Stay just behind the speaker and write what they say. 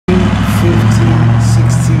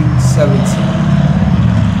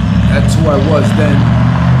that's who I was then.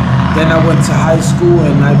 Then I went to high school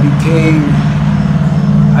and I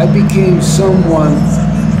became someone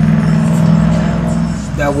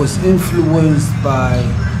that was influenced by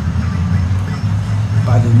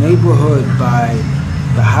the neighborhood, by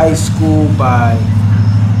the high school, by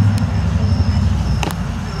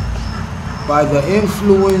the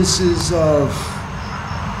influences of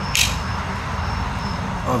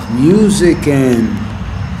music, and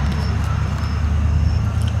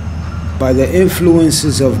by the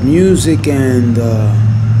influences of music and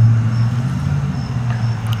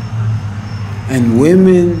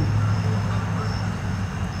women,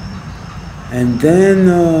 and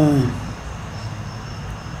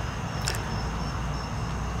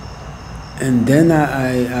then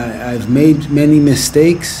I've made many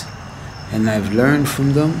mistakes, and I've learned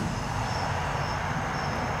from them.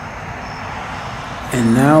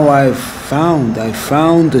 And now I found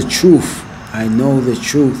the truth. I know the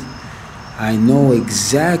truth. I know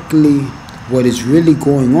exactly what is really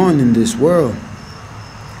going on in this world.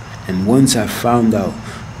 And once I found out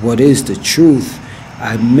what is the truth,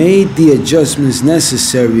 I made the adjustments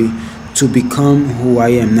necessary to become who I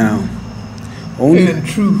am now. And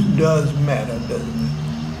truth does matter, doesn't it?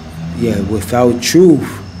 Yeah, without truth,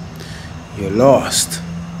 you're lost.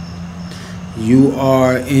 You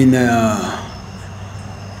are in a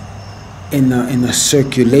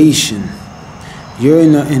circulation. You're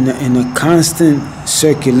in a constant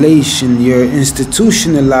circulation. You're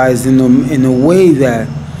institutionalized in a way that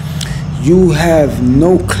you have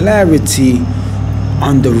no clarity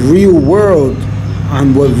on the real world,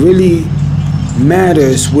 on what really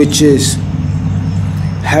matters, which is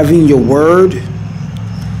having your word,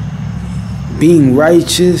 being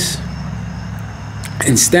righteous,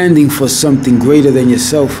 and standing for something greater than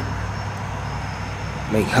yourself,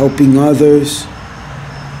 like helping others,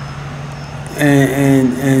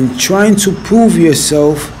 and trying to prove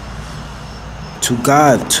yourself to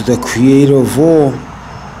God, to the creator of all.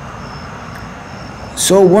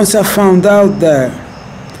 So once I found out that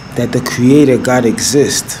the creator God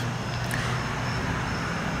exists,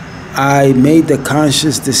 I made the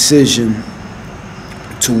conscious decision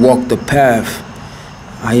to walk the path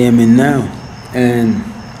I am in now. And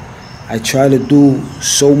I try to do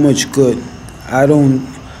so much good. I don't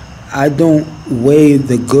weigh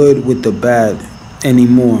the good with the bad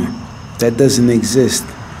anymore. That doesn't exist.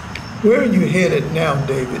 Where are you headed now,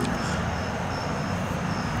 David?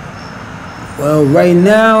 Well, right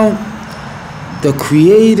now, the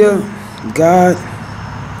Creator, God,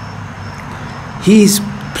 He's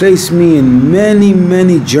placed me in many,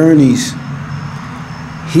 many journeys.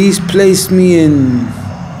 He's placed me in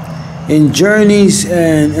journeys,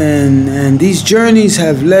 and these journeys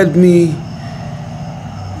have led me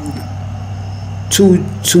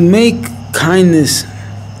to make kindness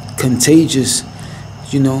contagious,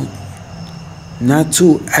 you know, not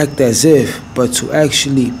to act as if, but to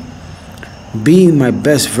actually be my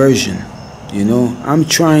best version. You know, I'm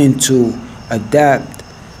trying to adapt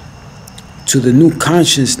to the new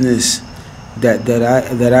consciousness that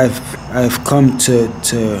I've come to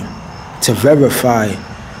verify.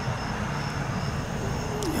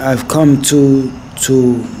 I've come to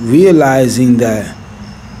realizing that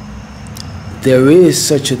there is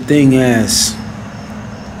such a thing as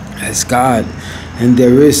God, and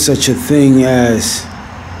there is such a thing as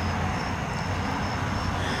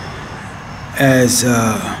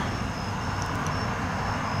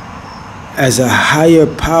a higher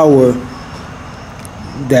power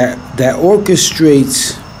that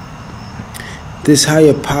orchestrates. This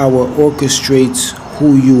higher power orchestrates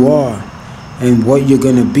who you are and what you're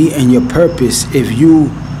gonna be and your purpose. If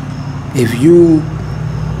you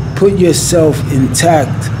put yourself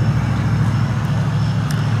intact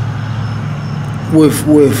with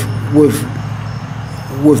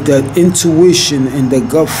that intuition and the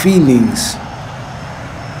gut feelings,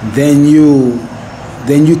 then you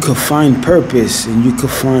could find purpose, and you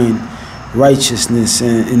could find righteousness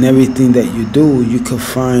in everything that you do. You could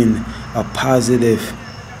find a positive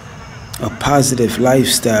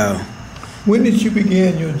lifestyle. When did you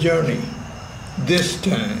begin your journey this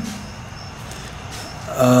time?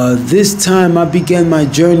 This time I began my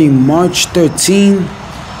journey March 13,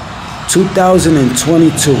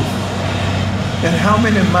 2022. And how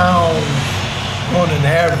many miles on an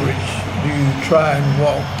average do you try and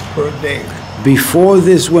walk per day? Before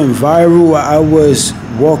this went viral, I was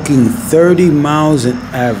walking 30 miles an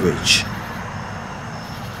average.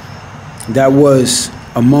 That was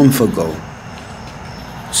a month ago.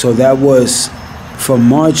 So that was from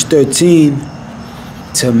March 13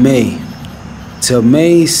 to May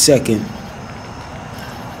 2nd.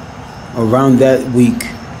 Around that week,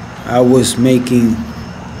 I was making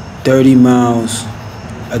 30 miles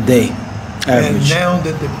a day, average. And now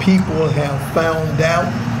that the people have found out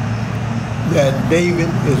that David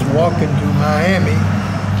is walking to Miami,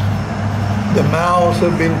 the miles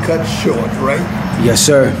have been cut short, right? Yes,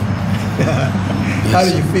 sir. How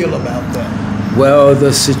do you feel about that? Well,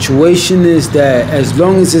 the situation is that as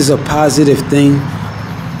long as it's a positive thing,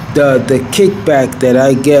 the kickback that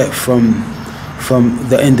I get from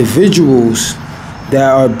the individuals that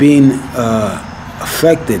are being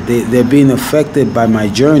affected, they're being affected by my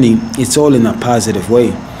journey, it's all in a positive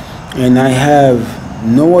way. And I have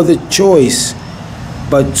no other choice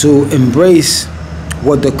but to embrace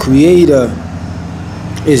what the Creator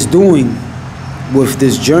is doing with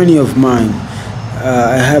this journey of mine.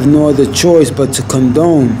 I have no other choice but to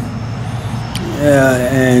condone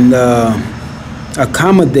and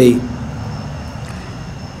accommodate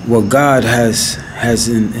what God has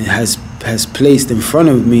placed in front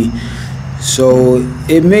of me. So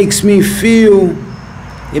it makes me feel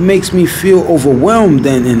overwhelmed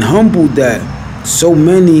and humbled that so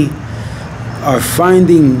many are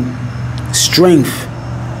finding strength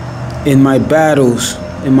in my battles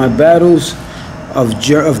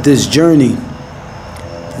of this journey.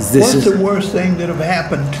 What's the worst thing that have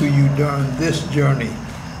happened to you during this journey,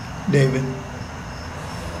 David?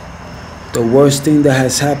 The worst thing that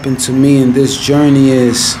has happened to me in this journey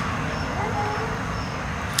is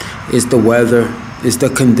the weather, is the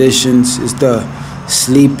conditions, is the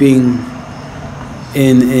sleeping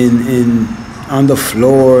on the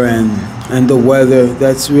floor and the weather.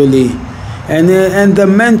 That's really and the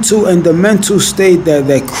mental state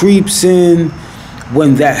that creeps in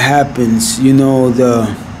when that happens. You know,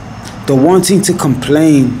 the wanting to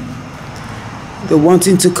complain,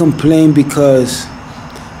 because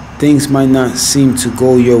things might not seem to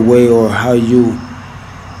go your way or how you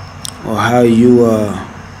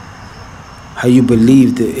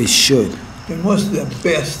believe that it should. And what's the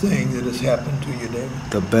best thing that has happened to you, David?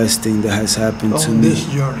 The best thing that has happened to me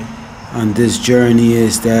on this journey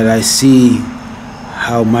is that I see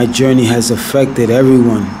how my journey has affected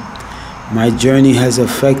everyone. My journey has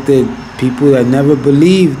affected people that never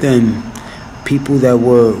believed and people that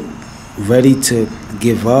were ready to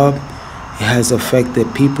give up. It has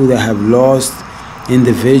affected people that have lost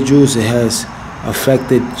individuals. It has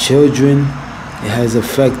affected children. It has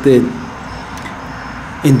affected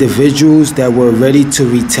individuals that were ready to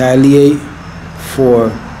retaliate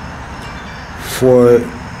for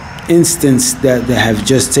instances that have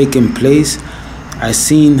just taken place. I've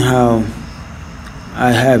seen how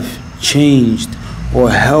I have changed or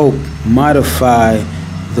helped modify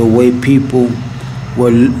the way people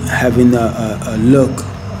were having a look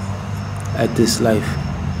at this life.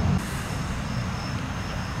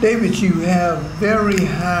 David, you have very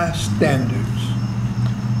high standards.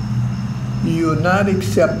 You're not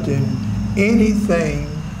accepting anything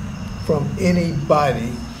from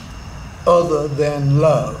anybody other than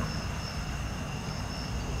love.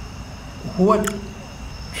 What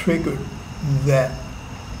triggered that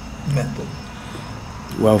method?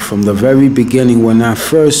 Well, from the very beginning, when I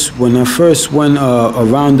first went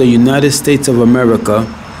around the United States of America,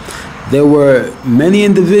 there were many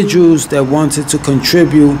individuals that wanted to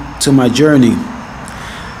contribute to my journey,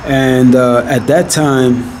 and at that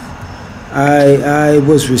time, I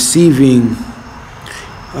was receiving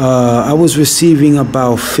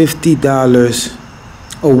about $50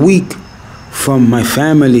 a week from my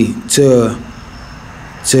family to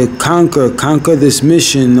conquer this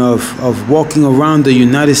mission of walking around the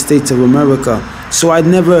United States of America. So I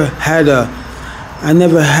never had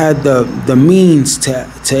the means to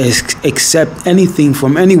accept anything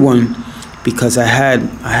from anyone because I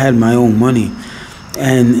had my own money,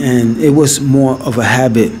 and it was more of a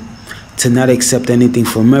habit to not accept anything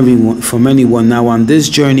from anyone. Now on this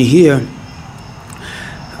journey here,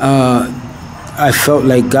 I felt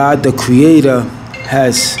like God, the Creator,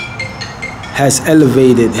 has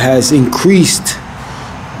elevated, has increased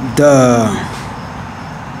the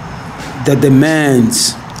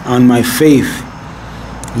demands on my faith,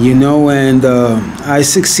 you know, and I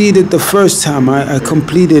succeeded the first time. I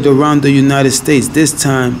completed around the United States. This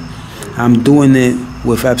time, I'm doing it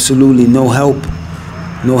with absolutely no help.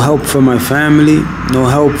 No help from my family, no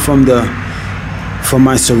help from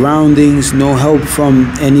my surroundings, no help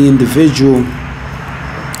from any individual.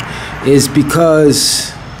 It's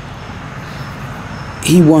because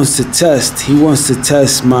He wants to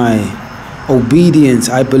test my obedience.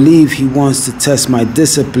 I believe He wants to test my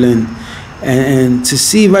discipline and to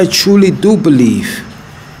see if I truly do believe.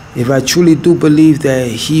 If I truly do believe that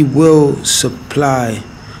He will supply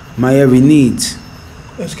my every need.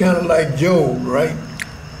 That's kind of like Job, right?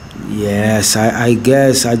 Yes, I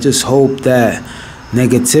guess I just hope that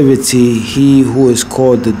negativity, he who is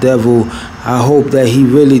called the devil, I hope that he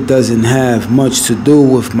really doesn't have much to do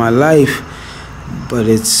with my life. But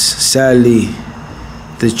it's sadly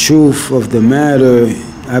the truth of the matter.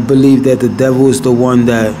 I believe that the devil is the one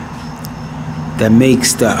that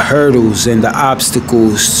makes the hurdles and the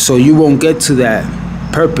obstacles, so you won't get to that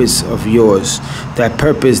purpose of yours, that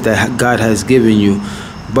purpose that God has given you.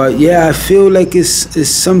 But yeah, I feel like it's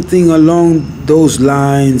something along those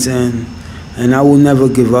lines, and I will never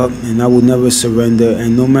give up, and I will never surrender,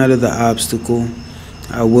 and no matter the obstacle,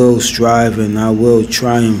 I will strive and I will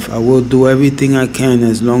triumph. I will do everything I can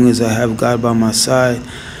as long as I have God by my side.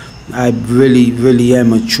 I really, really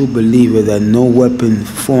am a true believer that no weapon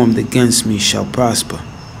formed against me shall prosper.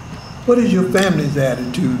 What is your family's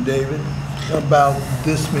attitude, David, about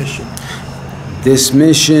this mission? This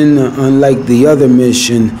mission, unlike the other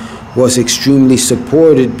mission, was extremely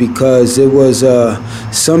supported because it was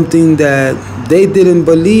something that they didn't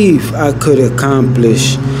believe I could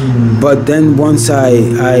accomplish. But then once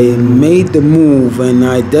I made the move and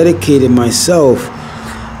I dedicated myself,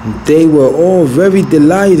 they were all very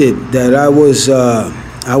delighted that I was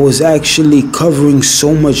actually covering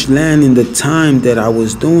so much land in the time that I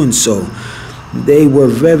was doing so. They were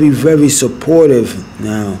very, very supportive.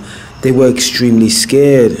 Now, they were extremely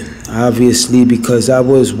scared, obviously, because I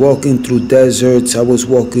was walking through deserts, I was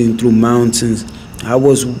walking through mountains, I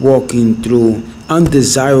was walking through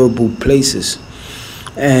undesirable places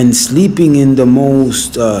and sleeping in the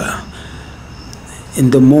most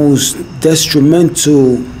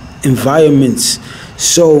detrimental environments.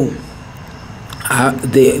 So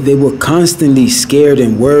they were constantly scared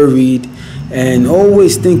and worried and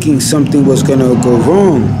always thinking something was gonna go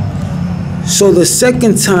wrong. So the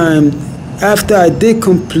second time, after I did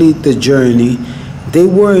complete the journey, they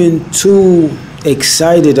weren't too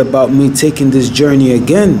excited about me taking this journey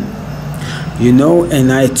again, you know,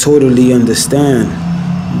 and I totally understand.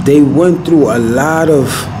 They went through a lot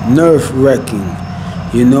of nerve-wracking,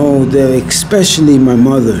 you know, especially my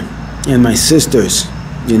mother and my sisters,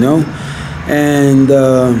 you know, and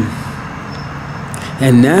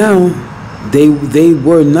now they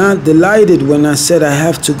were not delighted when I said I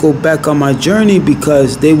have to go back on my journey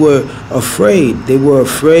because they were afraid. They were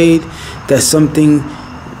afraid that something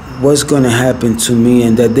was going to happen to me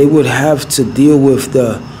and that they would have to deal with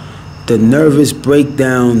the nervous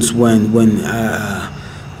breakdowns when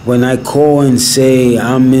I call and say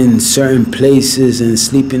I'm in certain places and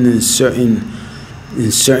sleeping in certain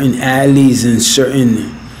alleys and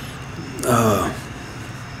certain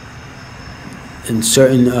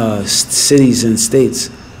cities and states.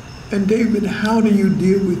 And David, how do you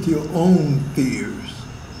deal with your own fears?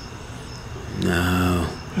 No.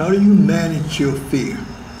 How do you manage your fear?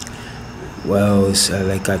 Well, it's,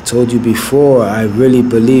 like I told you before, I really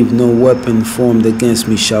believe no weapon formed against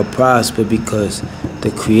me shall prosper because the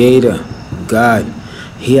Creator, God,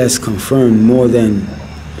 He has confirmed more than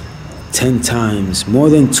 10 times, more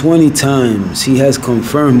than 20 times, He has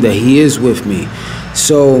confirmed that He is with me.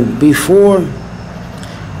 So before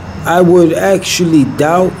I would actually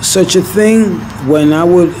doubt such a thing, when I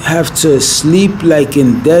would have to sleep like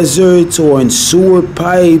in deserts or in sewer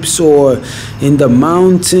pipes or in the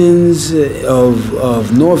mountains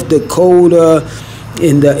of North Dakota,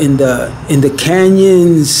 in the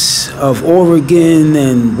canyons of Oregon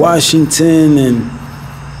and Washington. And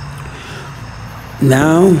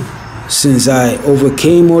now, since I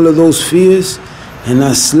overcame all of those fears, and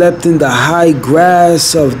I slept in the high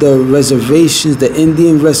grass of the reservations, the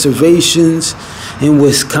Indian reservations in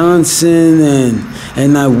Wisconsin,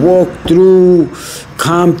 and I walked through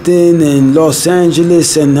Compton and Los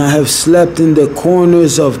Angeles, and I have slept in the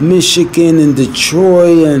corners of Michigan and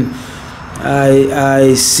Detroit, and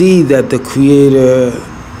I see that the Creator,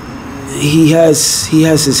 He has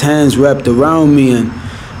His hands wrapped around me, and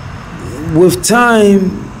with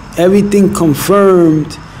time, everything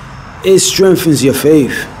confirmed. It strengthens your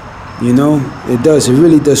faith, you know. It does. It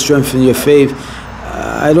really does strengthen your faith.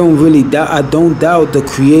 I don't really doubt. I don't doubt the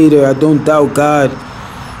Creator. I don't doubt God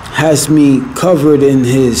has me covered in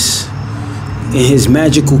His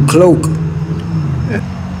magical cloak.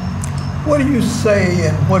 What do you say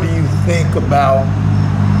and what do you think about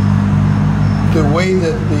the way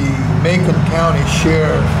that the Macon County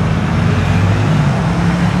Sheriff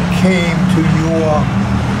came to your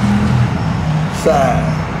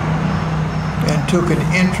side and took an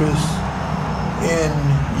interest in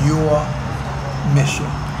your mission?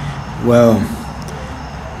 Well,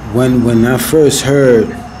 when I first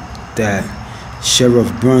heard that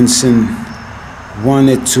Sheriff Brunson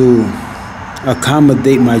wanted to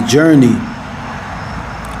accommodate my journey,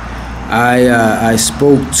 I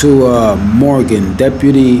spoke to Morgan,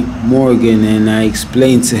 Deputy Morgan, and I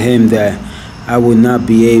explained to him that I would not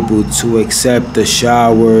be able to accept the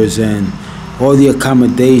showers and all the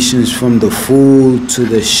accommodations, from the food to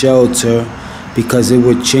the shelter, because it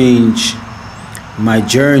would change my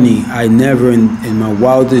journey. I never in my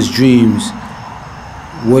wildest dreams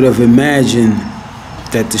would have imagined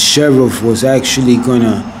that the sheriff was actually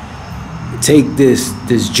gonna take this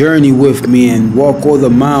journey with me and walk all the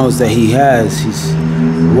miles that he has. He's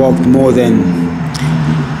walked more than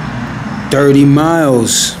 30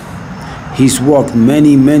 miles. He's walked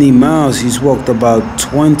many miles. He's walked about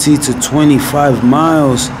 20 to 25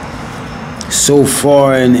 miles so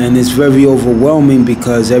far, and it's very overwhelming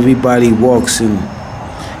because everybody's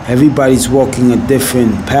walking a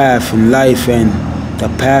different path in life, and the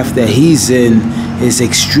path that he's in is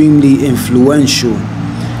extremely influential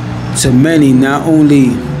to many, not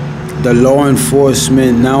only the law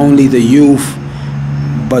enforcement, not only the youth,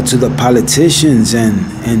 but to the politicians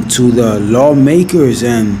and to the lawmakers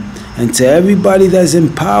and to everybody that's in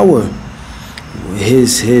power.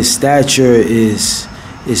 His stature is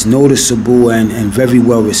noticeable and very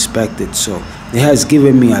well respected. So it has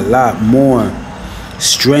given me a lot more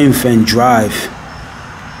strength and drive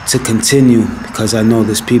to continue, because I know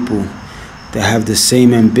there's people that have the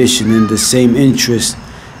same ambition and the same interest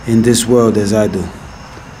in this world as I do.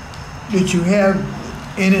 Did you have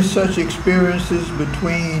any such experiences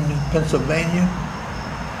between Pennsylvania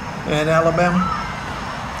and Alabama?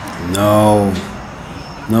 No,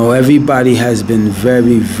 everybody has been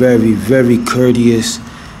very courteous.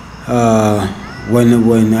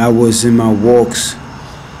 When I was in my walks,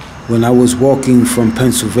 when I was walking from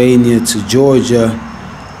Pennsylvania to Georgia,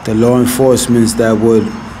 the law enforcement that would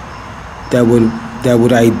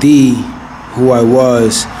ID who I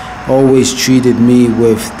was always treated me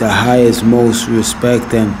with the highest, most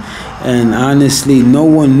respect, and honestly, no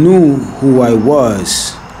one knew who I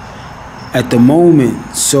was at the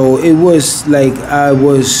moment. So it was like I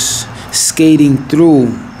was skating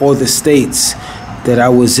through all the states that I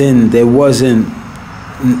was in. There wasn't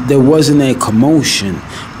a commotion.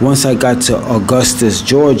 Once I got to Augustus,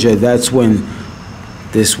 Georgia, that's when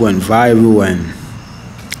this went viral, and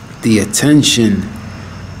the attention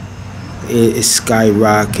it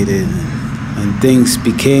skyrocketed, and things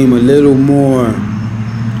became a little more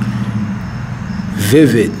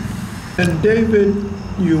vivid. And David,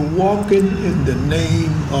 you're walking in the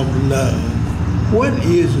name of love. What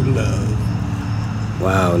is love?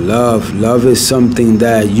 Wow, love is something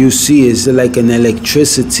that you see is like an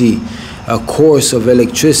electricity, a course of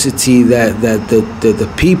electricity that the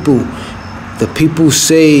people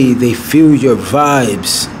say they feel your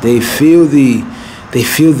vibes, they feel the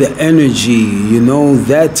energy, you know,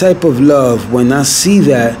 that type of love. When I see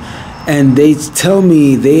that, and they tell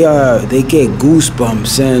me they get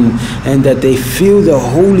goosebumps and that they feel the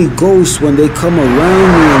Holy Ghost when they come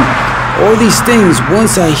around me, and all these things,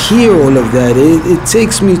 once I hear all of that, it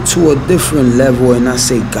takes me to a different level, and I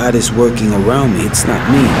say, God is working around me. It's not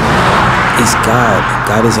me, it's God.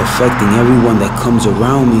 God is affecting everyone that comes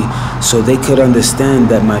around me, so they could understand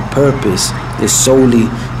that my purpose is solely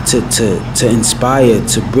to inspire,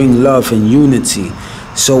 to bring love and unity.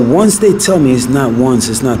 So once they tell me, it's not once,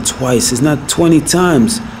 it's not twice, it's not 20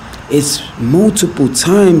 times, it's multiple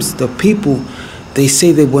times, the people, they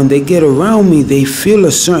say that when they get around me, they feel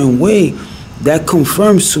a certain way. That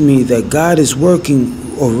confirms to me that God is working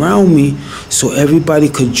around me, so everybody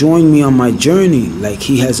could join me on my journey. Like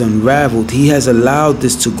He has unraveled, He has allowed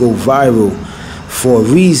this to go viral for a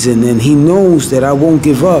reason, and He knows that I won't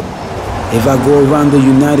give up. If I go around the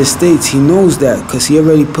United States, He knows that, because He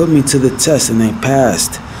already put me to the test and I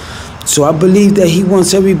passed. So I believe that He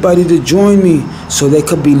wants everybody to join me so there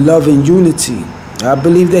could be love and unity. I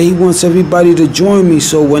believe that He wants everybody to join me,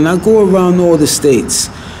 so when I go around all the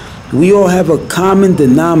states, we all have a common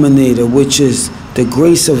denominator, which is the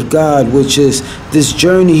grace of God, which is this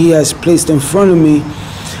journey He has placed in front of me.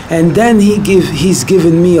 And then He's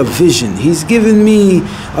given me a vision. He's given me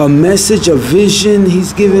a message, a vision.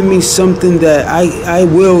 He's given me something that I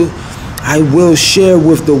will share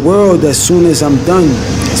with the world as soon as I'm done.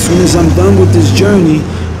 As soon as I'm done with this journey,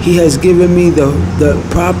 He has given me the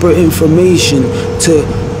proper information to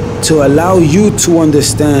allow you to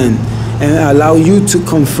understand and allow you to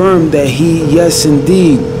confirm that He, yes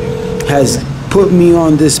indeed, has put me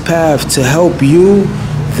on this path to help you,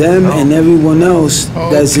 them, and everyone else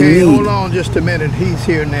that's in need. Hold on just a minute. He's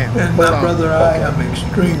here now. And my brother, I am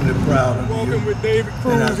extremely proud of you. Walking with David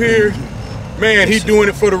Cruz here. Man, he's doing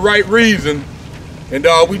it for the right reason. And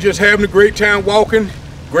we just having a great time walking,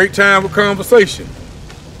 great time of conversation.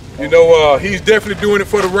 You know, he's definitely doing it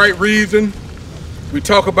for the right reason. We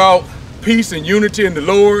talk about peace and unity in the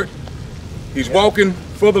Lord. He's walking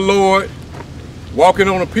for the Lord, walking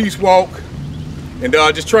on a peace walk, and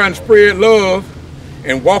just trying to spread love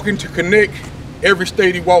and walking to connect every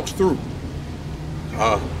state he walks through.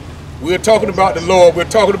 We're talking about the Lord, we're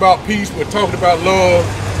talking about peace, we're talking about love,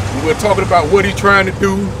 and we're talking about what he's trying to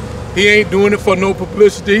do. He ain't doing it for no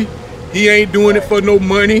publicity. He ain't doing it for no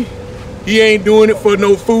money. He ain't doing it for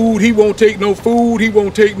no food. He won't take no food. He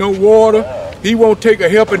won't take no water. He won't take a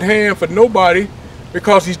helping hand for nobody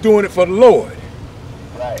because he's doing it for the Lord.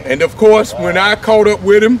 And of course, when I caught up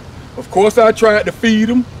with him, of course I tried to feed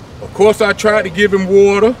him. Of course I tried to give him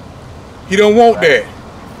water. He don't want that.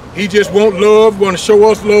 He just want love, want to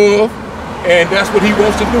show us love, and that's what he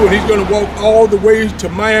wants to do. And he's going to walk all the way to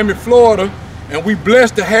Miami, Florida, and we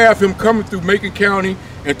blessed to have him coming through Macon County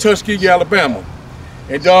and Tuskegee, Alabama.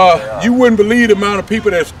 And you wouldn't believe the amount of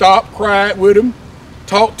people that stopped, cried with him,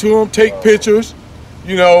 talked to him, take pictures,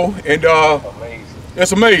 you know, and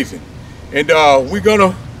that's amazing. And we're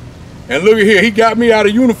gonna, and look at here, he got me out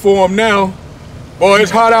of uniform now. Boy,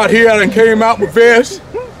 it's hot out here. I done came out with vest,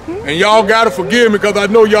 and y'all gotta forgive me because I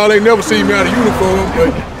know y'all ain't never seen me out of uniform,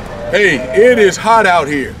 but hey, it is hot out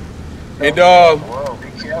here. And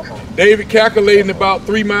David calculating about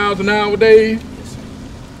 3 miles an hour, Dave.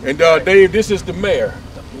 And Dave, this is the mayor.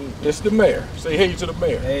 This is the mayor. Say hey to the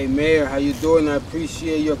mayor. Hey, Mayor, how you doing? I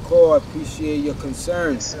appreciate your call. I appreciate your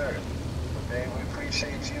concerns. Yes, sir. Dave, we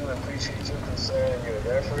appreciate you. Appreciate your concern, your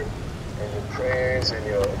effort, and your prayers, and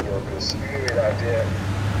your spirit out there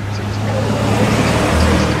to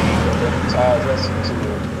ties us into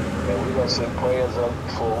it. And we're going to send prayers up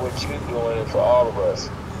for what you're doing and for all of us.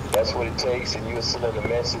 That's what it takes, and you're sending a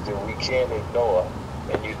message that we can't ignore.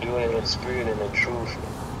 And you're doing it in spirit and in truth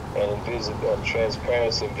and in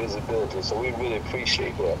transparency and visibility. So we really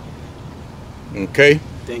appreciate that. Okay.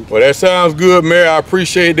 Thank you. Well, that sounds good, Mayor. I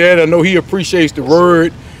appreciate that. I know he appreciates the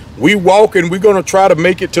word. We walking. We're going to try to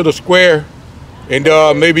make it to the square, and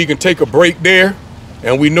maybe he can take a break there.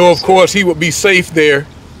 And we know, of course, he would be safe there.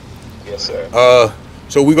 Yes, sir.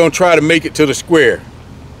 So we're going to try to make it to the square.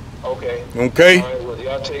 Okay. Okay. All right, well,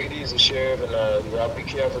 y'all take it easy, Sheriff, and y'all be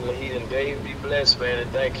careful in the heat. And Dave, be blessed, man,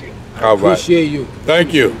 and thank you. All right. Appreciate you.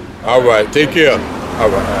 Thank you. All right. Take care. All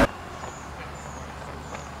right.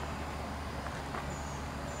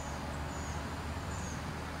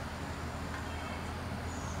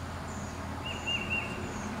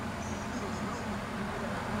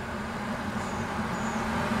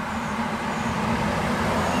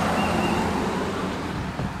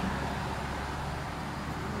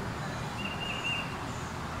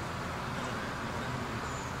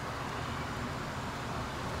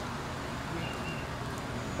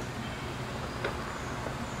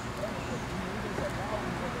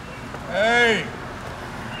 Hey,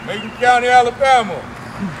 Macon County, Alabama.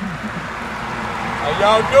 How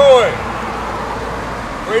y'all doing?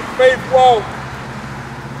 Great Faith Walk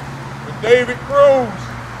with David Cruz.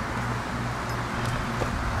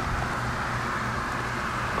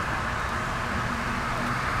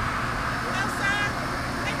 Hello, sir.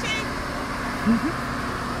 Hey, Chief.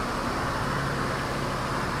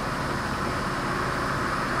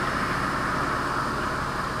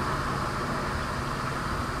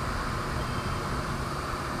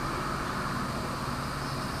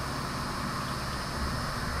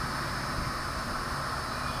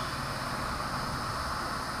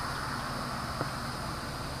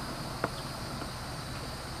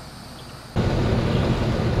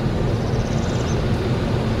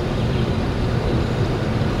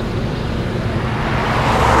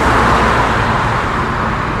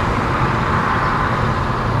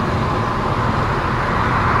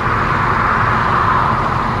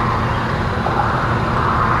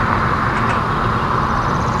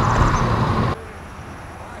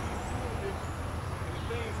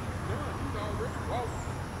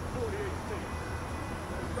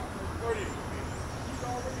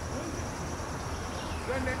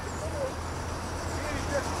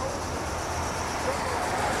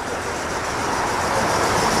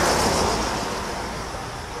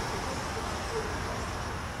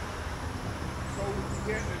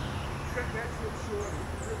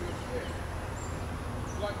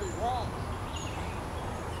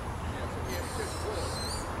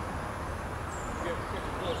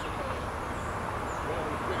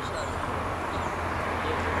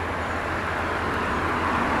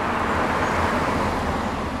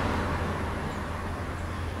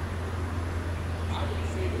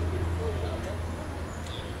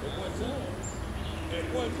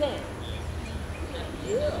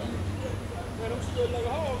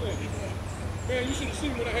 Man, you should have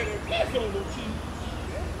seen when I had that jacket on, though, Chief.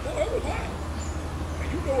 Boy, it was hot. And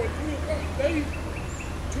you know, at 3 o'clock today,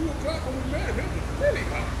 2 o'clock when we met, it was really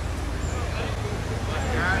hot.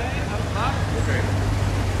 Okay.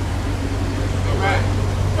 All right.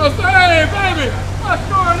 Hey, baby, what's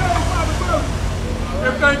going on, brother?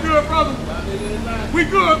 Everything good, brother? We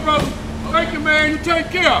good, brother. Thank you, man. You take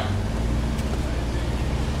care.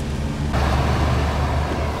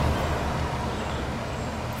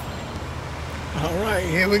 All right,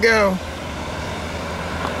 here we go.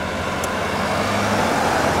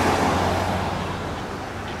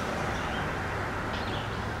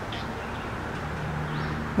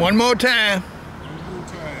 One more time. One more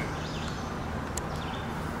time.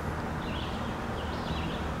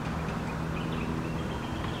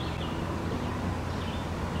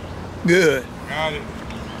 Good. Got it.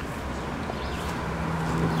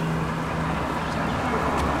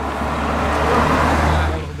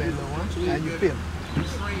 How you feeling?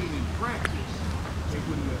 Train and practice. They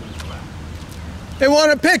wouldn't let us fly. They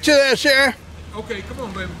want a picture there, Sheriff. Okay, come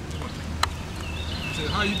on, baby. Say,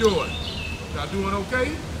 how you doing? Y'all doing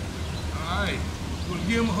okay? All right. You want to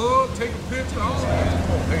give him a hug, take a picture, all that?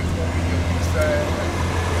 Hey, you want me to get this side?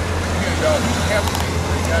 Yeah, y'all, you have to take a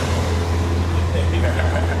break. I did.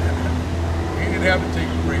 He didn't have to take a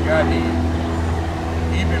break. I did.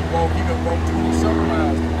 He done walked 20-something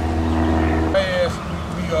miles.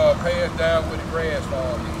 We passed down where the grass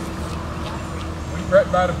falls in. We right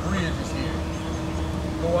by the bridges here.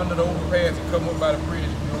 Go under the overpass and come up by the bridge.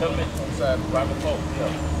 Come in on the side. Right before.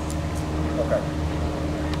 Yeah. Okay.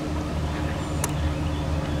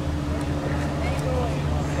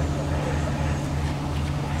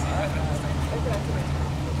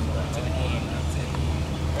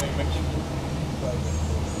 Hey, make sure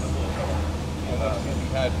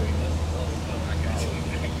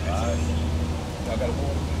I got a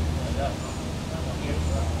water.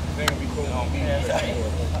 They're gonna be cold on me.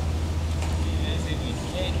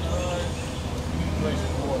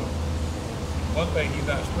 One thing, he's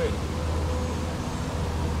not sweating.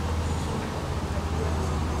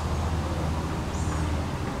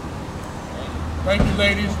 Thank you,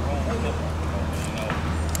 ladies.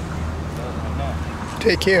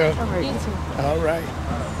 Take care. All right.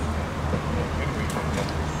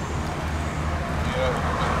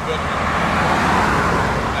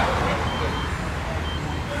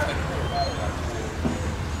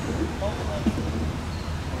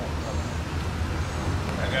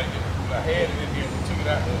 I had it in here, we took it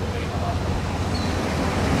out the other day.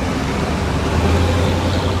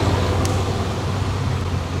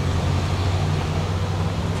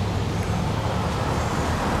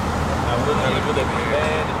 I'm looking at the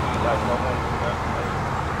bag and we like, no more.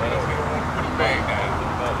 They don't want to put the bag down.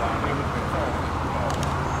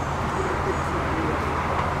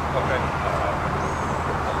 Okay.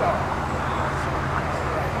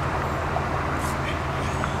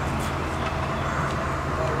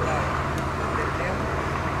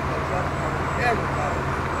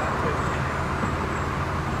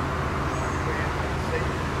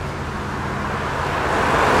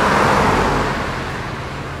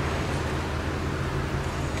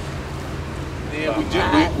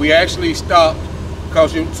 We actually stopped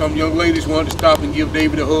because some young ladies wanted to stop and give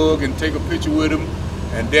David a hug and take a picture with him,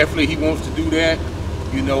 and definitely he wants to do that.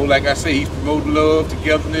 You know, like I say, he's promoting love,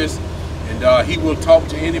 togetherness, and he will talk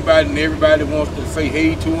to anybody and everybody that wants to say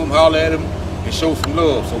hey to him, holler at him, and show some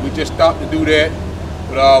love. So we just stopped to do that,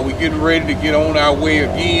 but we're getting ready to get on our way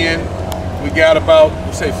again. We got about,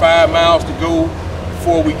 let's say, 5 miles to go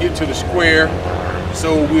before we get to the square,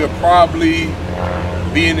 so we'll probably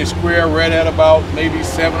be in the square right at about maybe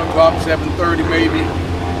 7 o'clock, 7:30 maybe.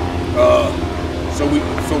 So we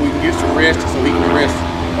can get some rest, so he can rest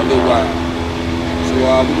a little while. So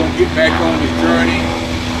we're gonna get back on this journey.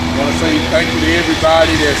 I want to say thank you to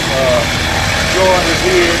everybody that's joined us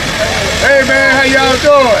here. Hey man, how y'all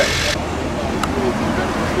doing?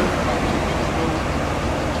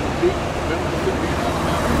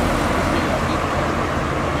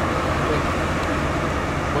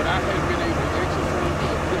 But I have been able to exercise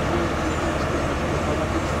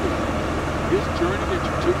this journey that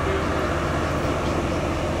you took me on.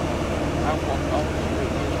 I walked all the way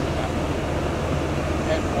here without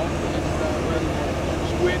had walked the exercise,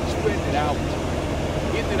 sweating it out.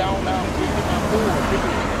 Getting it all out, getting my board,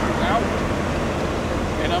 getting it out.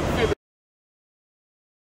 And I'm feeling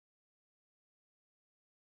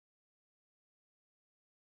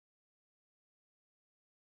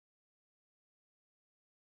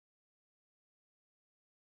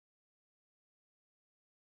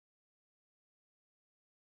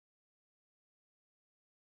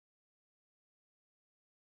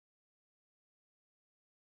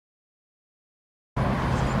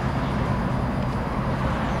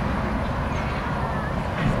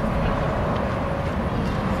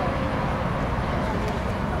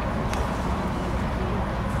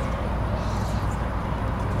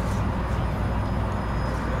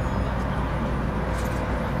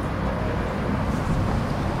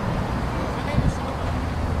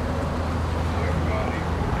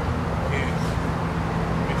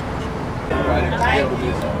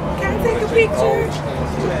Can I take a picture?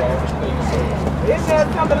 It's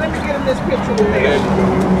something. Let me get him this picture with me.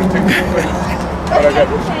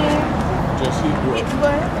 Just see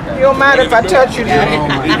what. You don't mind if I touch you, do you?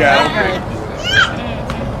 He got it.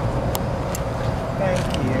 Thank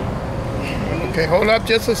you. Okay, hold up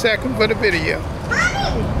just a second for the video.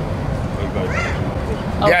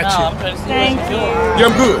 Got you. Thank you. Yeah,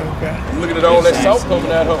 I'm good. Looking at all that salt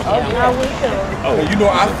coming out of her. I will. You know,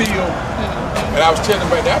 I feel, and I was telling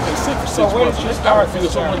about that, I've been sick for 6 months. I feel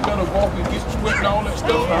so much better walking, get sweat and all that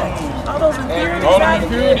stuff. All those impurities. All the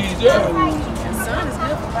impurities, yeah. And sun is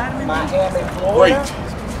good for vitamin D. Great.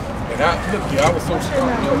 And I, look, I was so stuck.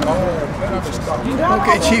 I've been stuck.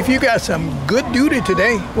 Okay, Chief, you got some good duty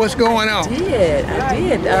today. What's going on? I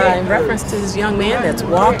did. In reference to this young man that's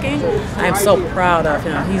walking, I'm so proud of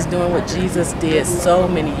him. He's doing what Jesus did so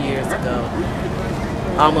many years ago.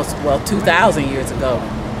 Almost, 2,000 years ago,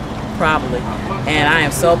 probably. And I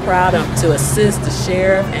am so proud of him to assist the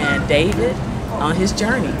sheriff and David on his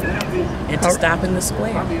journey and to stop in the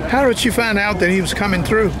square. How did you find out that he was coming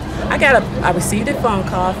through? I received a phone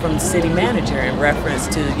call from the city manager in reference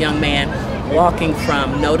to the young man walking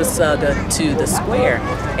from Notasulga to the square,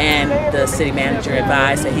 and the city manager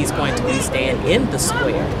advised that he's going to be staying in the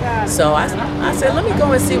square. So I said, let me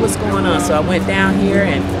go and see what's going on. So I went down here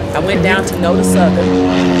and I went down to Notasulga.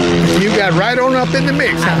 You got right on up in the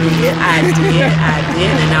mix, huh? I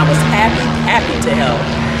did, and I was happy to help.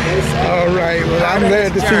 All right, well, I'm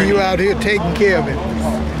glad to see you out here taking care of him.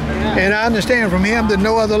 And I understand from him that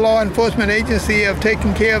no other law enforcement agency have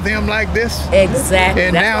taken care of him like this. Exactly.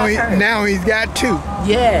 And now he's got two.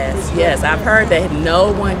 Yes. I've heard that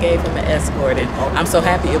no one gave him an escort, and I'm so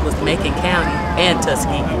happy it was Macon County and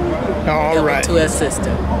Tuskegee. All right. To assist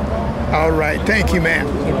him. All right. Thank you, ma'am.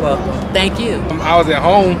 You're welcome. Thank you. I was at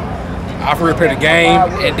home. I prepared the game,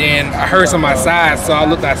 and then I heard some outside, so I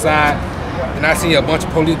looked outside, and I see a bunch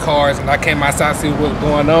of police cars, and I came outside to see what was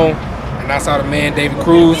going on. And I saw the man, David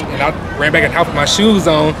Cruz, and I ran back in the house with my shoes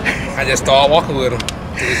on. I just started walking with him to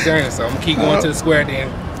this journey. So I'm gonna keep going to the square,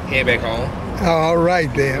 then head back home. All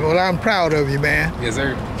right, then. Well, I'm proud of you, man. Yes,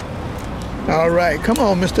 sir. All right. Come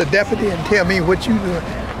on, Mr. Deputy, and tell me what you doing.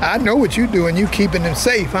 I know what you're doing. You keeping them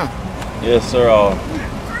safe, huh? Yes, sir. A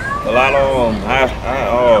lot of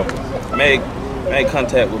I made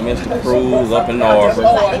contact with Mr. Cruz up in Arbor.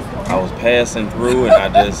 I was passing through, and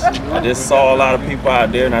I just saw a lot of people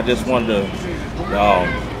out there, and I just wanted to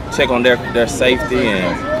check on their safety,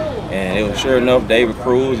 and it was sure enough David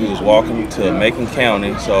Cruz. He was walking to Macon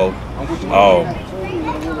County, so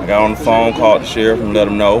I got on the phone, called the sheriff, and let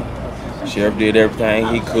him know. The sheriff did everything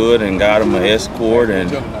he could and got him an escort,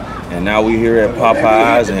 and now we're here at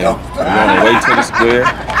Popeyes, and we're on the way to the square.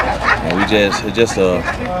 And it's just an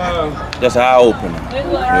eye opener,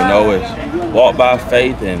 you know. It's walk by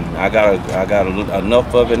faith, and I got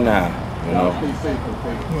enough of it now, you know.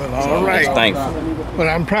 Well, all right. I'm thankful. Well,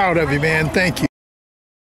 I'm proud of you, man. Thank you.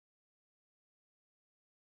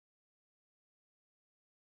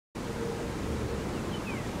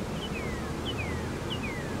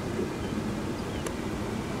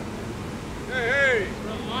 Hey.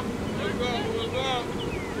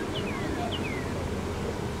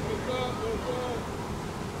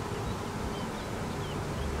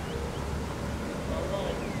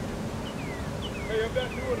 Hey, I'm not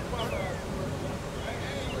doing the Popeyes.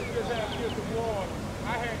 I just had to get some more. I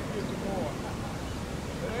had to get some more.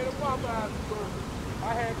 It ain't a Popeyes burger. I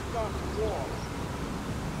had to stop some more.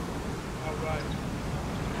 All right.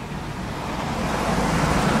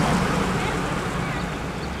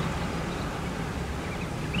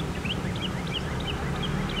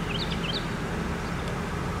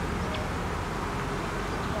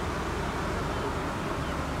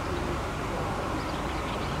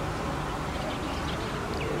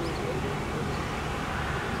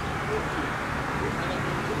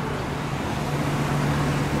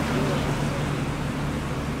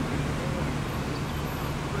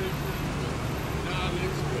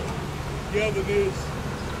 Together this,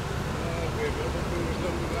 I'm going to do as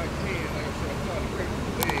much as I can. Like I said, I'm trying to break the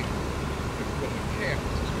leg from the cap.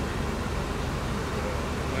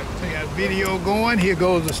 We got video going. Here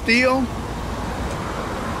goes the steel.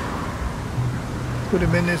 Put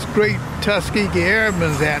him in this great Tuskegee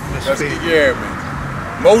Airman's atmosphere. Tuskegee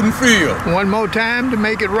Airmen. Moden Field. One more time to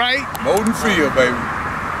make it right. Moden Field, baby.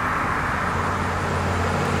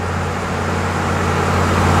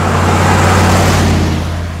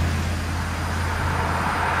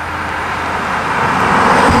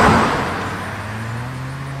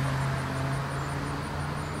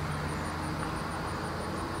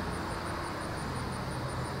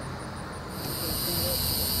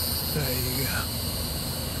 There you go.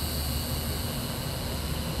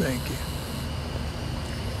 Thank you.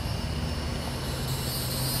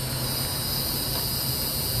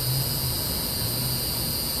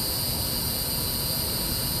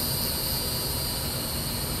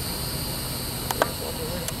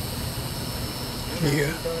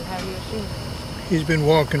 Yeah. He's been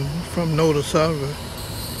walking from Notasulga.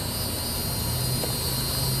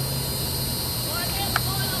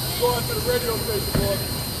 Going to the radio station, boy.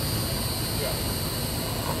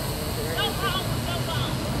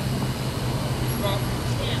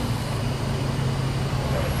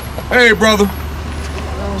 Hey, brother.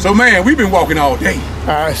 So, man, we've been walking all day.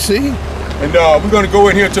 I see. And we're going to go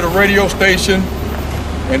in here to the radio station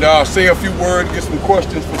and say a few words, get some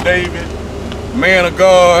questions for David. Man of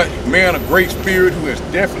God, man of great spirit who has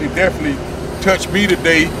definitely touched me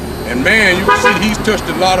today. And man, you can see he's touched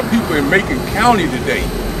a lot of people in Macon County today.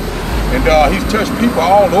 And he's touched people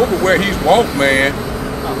all over where he's walked, man.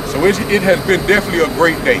 So it has been definitely a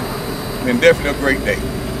great day. Been definitely a great day.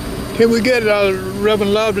 Can we get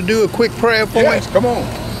Reverend Love to do a quick prayer for us? Yes, come on.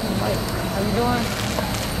 How you doing?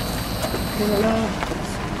 King Love.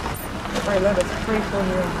 Pray, let us pray for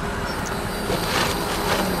you.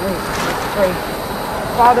 Pray.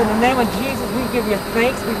 Father, in the name of Jesus, we give you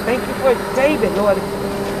thanks. We thank you for David, Lord.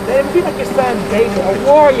 Let him be like your son David, a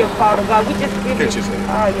warrior, Father God. We just give you, yes, we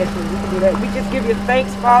can do that. We just give you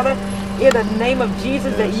thanks, Father, in the name of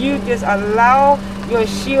Jesus, that you just allow your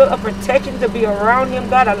shield of protection to be around him,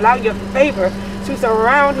 God. Allow your favor to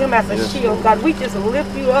surround him as a shield, God. We just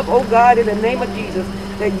lift you up, oh God, in the name of Jesus,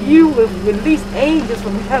 that you will release angels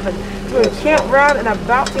from heaven to encamp round and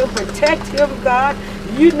about him, protect him, God.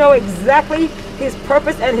 You know exactly his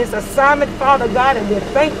purpose and his assignment, Father God, and we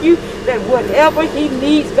thank you that whatever he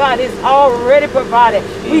needs, God, is already provided.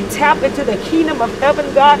 We tap into the kingdom of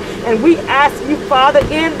heaven, God, and we ask you, Father,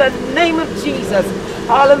 in the name of Jesus,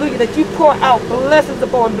 hallelujah, that you pour out blessings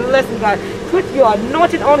upon blessings, God. Put your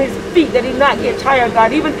anointing on his feet that he not get tired,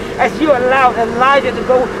 God, even as you allowed Elijah to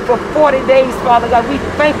go for 40 days, Father God. We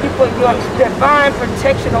thank you for your divine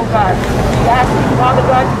protection, oh God. We ask you, Father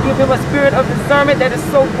God, to give him a spirit of discernment that is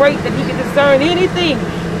so great that he can discern anything,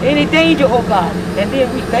 any danger, oh God. And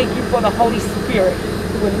then we thank you for the Holy Spirit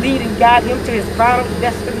who will lead and guide him to his final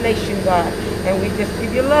destination, God. And we just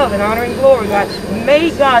give you love and honor and glory, God.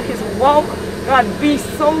 May, God, his walk, God, be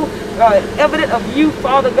so evident of you,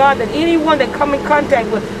 Father God, that anyone that come in contact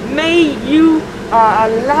with, may you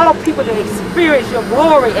allow people to experience your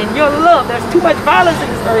glory and your love. There's too much violence in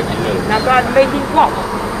this earth. Now, God, may he walk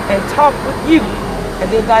and talk with you. And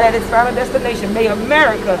then, God, at his final destination, may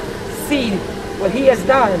America see what he has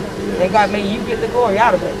done. And, God, may you get the glory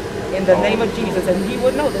out of it in the name of Jesus. And he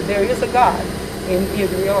will know that there is a God in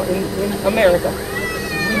Israel, in America.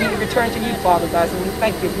 We need to return to you, Father God, so we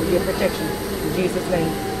thank you for your protection. In Jesus' name.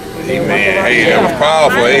 Amen. Hey, that was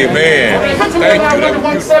powerful. Amen. Thank you.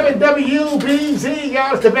 117 WBZ,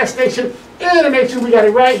 y'all. It's the best station in the nation. We got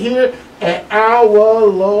it right here at our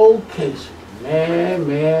location. Man.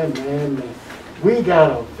 We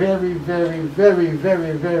got a very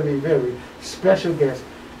special guest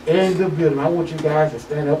in the building. I want you guys to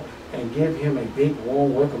stand up and give him a big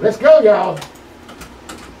warm welcome. Let's go, y'all.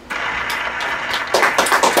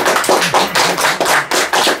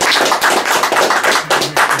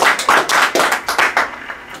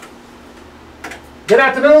 Good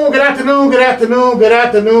afternoon,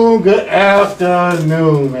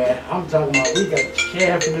 man. I'm talking about we got the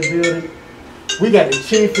sheriff in the building. We got the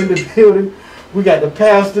chief in the building. We got the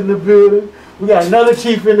pastor in the building. We got another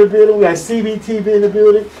chief in the building. We got CBTV in the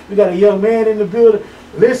building. We got a young man in the building.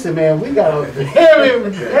 Listen, man, we got a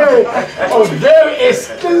very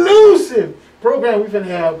exclusive program we're going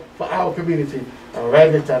to have for our community right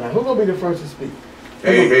this time. Now, who's going to be the first to speak?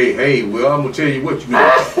 Hey, well, I'm going to tell you what, you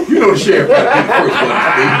know the sheriff got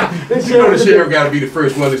to be the first one to speak. You know the sheriff got to be the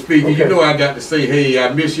first one to speak. And you know I got to say, hey,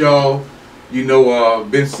 I miss y'all. You know,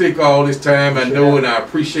 been sick all this time, I know, and I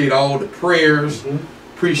appreciate all the prayers,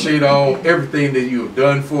 appreciate everything that you have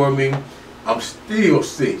done for me. I'm still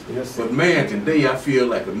sick, but man, today I feel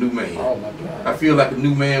like a new man. Oh my God. I feel like a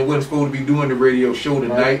new man. Wasn't supposed to be doing the radio show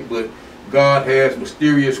tonight, but God has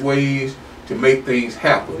mysterious ways to make things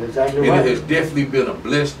happen. Exactly and it has definitely been a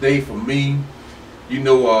blessed day for me. You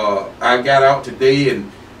know, I got out today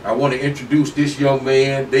and I want to introduce this young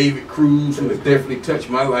man, David Cruz, who has definitely touched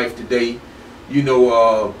my life today, you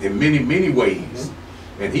know, in many ways.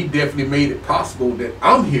 And he definitely made it possible that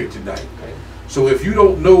I'm here tonight. So if you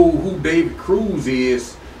don't know who David Cruz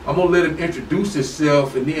is, I'm going to let him introduce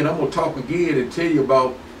himself, and then I'm going to talk again and tell you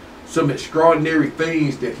about some extraordinary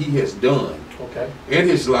things that he has done in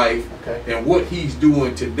his life and what he's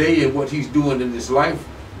doing today and what he's doing in his life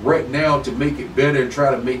right now to make it better and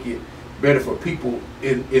try to make it better for people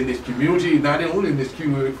in this community, not only in this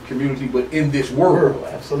community, but in this world.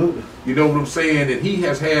 Absolutely. You know what I'm saying? And he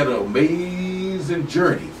has had an amazing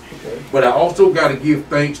journey. Okay. But I also got to give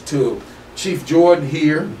thanks to Chief Jordan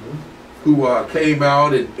here, who came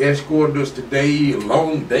out and escorted us today. A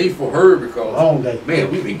long day for her because, long day.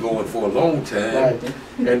 Man, we've been going for a long time. Right.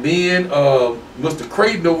 And then Mr.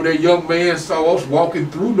 Creighton over there, young man, saw us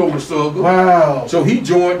walking through Notasulga. Wow. So he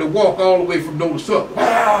joined the walk all the way from Notasulga.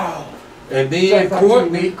 Wow. And then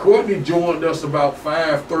Courtney joined us about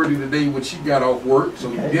 5:30 today when she got off work. So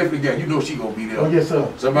you definitely got, you know she gonna be there. Oh, yes, sir.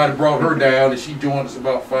 Somebody brought her down and she joined us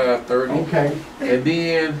about 5:30. Okay. And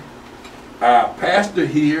then our pastor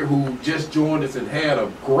here who just joined us and had a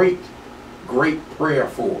great prayer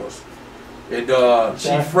for us. And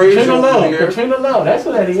Chief Frazier over there. Katrina Love, that's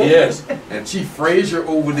what that is. Yes. And Chief Frazier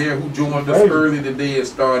over there who joined us early today and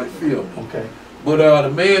started filming. Okay. But the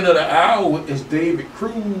man of the hour is David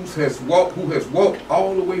Cruz, who has walked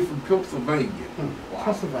all the way from Pennsylvania.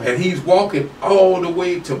 Wow. And he's walking all the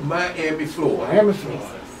way to Miami, Florida. Miami,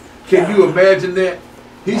 Florida. Can you imagine that?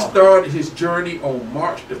 He started his journey on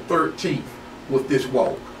March the 13th with this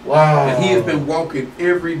walk. Wow. And he has been walking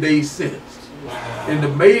every day since. Wow. And the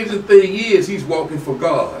amazing thing is he's walking for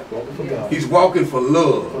God. Walking for God. He's walking for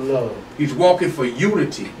love. For love. He's walking for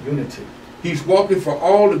unity. Unity. He's walking for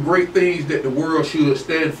all the great things that the world should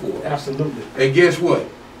stand for. Absolutely. And guess what?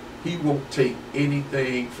 He won't take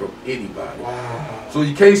anything from anybody. Wow. So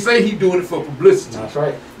you can't say he's doing it for publicity. That's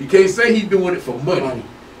right. You can't say he's doing it for money.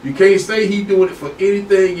 You can't say he's doing it for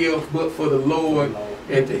anything else but for the Lord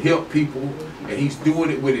and to help people. And he's doing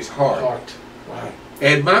it with his heart. Right.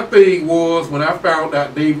 And my thing was, when I found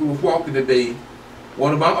out David was walking today,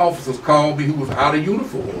 one of my officers called me who was out of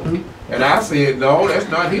uniform. And I said, no, that's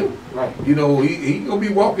not him. Right. You know, he gonna be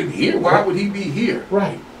walking here. Why would he be here?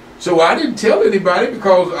 Right. So I didn't tell anybody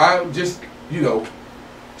because I just, you know,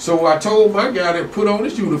 so I told my guy to put on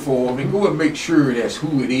his uniform and go and make sure that's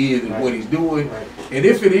who it is and what he's doing. Right. And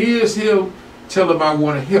if it is him, tell him I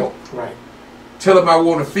want to help. Right. Tell him I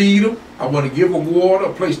want to feed him. I want to give him water,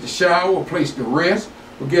 a place to shower, a place to rest.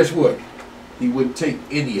 But guess what? He wouldn't take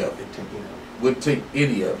any of it. Wouldn't take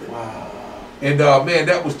any of it. Wow. And man,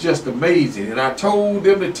 that was just amazing. And I told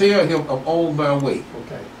them to tell him I'm on my way.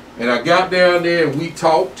 Okay. And I got down there and we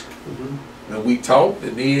talked. And we talked,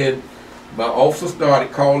 and then my officer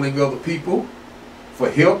started calling other people for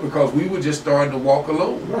help because we were just starting to walk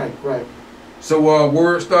alone. Right, right. So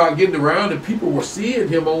word started getting around and people were seeing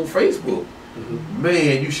him on Facebook.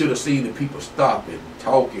 Man, you should have seen the people stopping,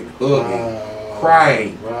 talking, hugging,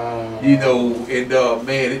 crying. You know, and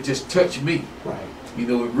man, it just touched me. Right. You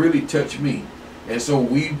know, it really touched me. And so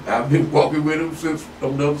I've been walking with him since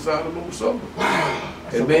on the other side of Notasulga. Wow.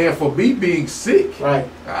 And man, for me being sick, I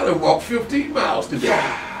done walked 15 miles today.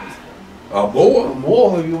 More.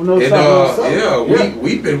 More, you know. And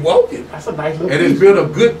we've been walking. That's a nice little. And it's been a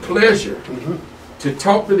good pleasure to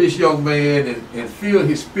talk to this young man and feel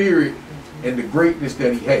his spirit and the greatness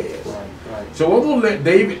that he has. Right, right. So I'm gonna let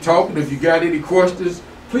David talk, and if you got any questions,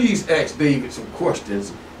 please ask David some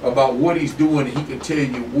questions about what he's doing, and he can tell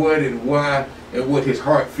you what and why and what his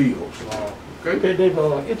heart feels. Wow. Okay? Okay,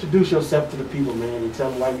 David, introduce yourself to the people, man, and tell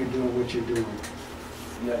them why you're doing what you're doing.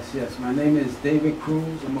 Yes, yes. My name is David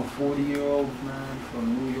Cruz. I'm a 40-year-old man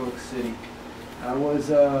from New York City. I was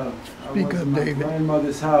in my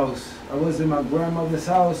grandmother's house. I was in my grandmother's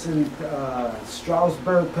house in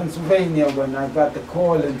Stroudsburg, Pennsylvania, when I got the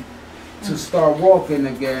calling to start walking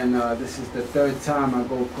again. This is the third time I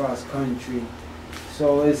go cross country.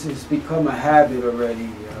 So it's become a habit already.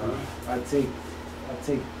 I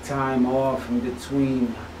take time off in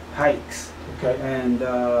between hikes, and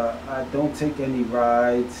I don't take any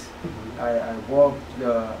rides. I walk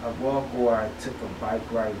or I took a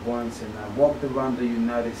bike ride once, and I walked around the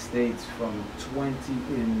United States from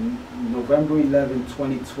November 11,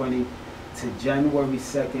 2020 to January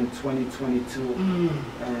 2nd, 2022,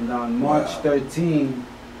 and on March 13,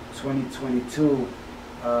 2022.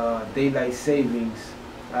 Daylight savings,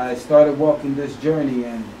 I started walking this journey,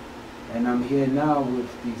 and I'm here now with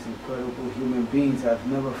these incredible human beings. I've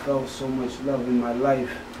never felt so much love in my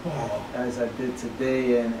life as I did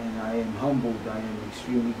today, and I am humbled. I am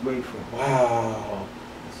extremely grateful. Wow.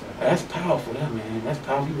 That's powerful, that man. That's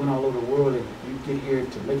powerful. You went all over the world, and you get here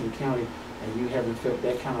to Macon County, and you haven't felt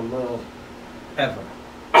that kind of love ever.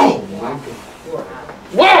 Oh my God.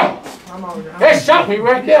 Wow! That shot me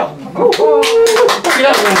right there. Look at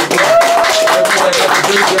that man.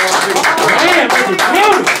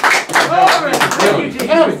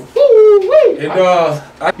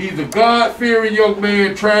 And he's a God-fearing young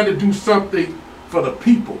man trying to do something for the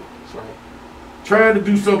people. That's right. Trying to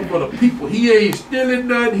do something for the people. He ain't stealing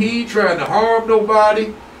nothing. He ain't trying to harm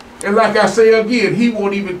nobody. And like I say again, he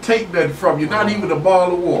won't even take nothing from you, not even a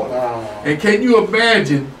bottle of water. And can you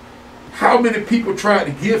imagine how many people tried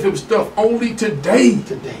to give him stuff only today?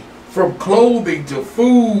 From clothing to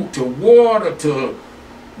food to water to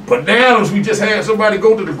bananas. We just had somebody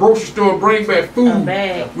go to the grocery store and bring back food.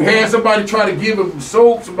 We had somebody try to give him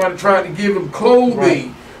soap. Somebody tried to give him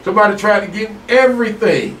clothing. Somebody tried to give him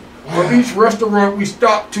everything. From each restaurant we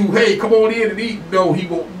stopped to, hey, come on in and eat. No, he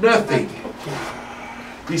won't nothing.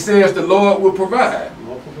 He says the Lord will provide.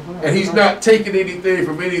 And he's not taking anything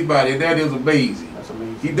from anybody, and that is amazing.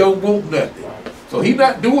 He don't want nothing. So he's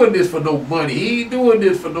not doing this for no money. He ain't doing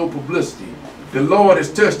this for no publicity. The Lord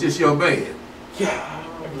has touched this young man.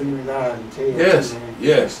 Yes,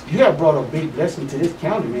 yes. You have brought a big blessing to this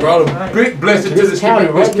county, man. Brought a big blessing to this county,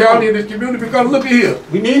 and this community, because look at here.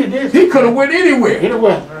 We needed this. He could have went anywhere.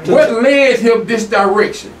 Anywhere. What led him this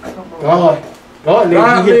direction? God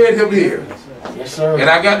led him here. Yes, sir. And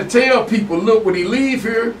I got to tell people, look, when he leave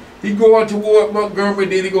here, he going toward Montgomery,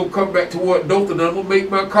 then he gonna come back toward Dothan, and I'm gonna make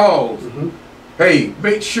my calls. Hey,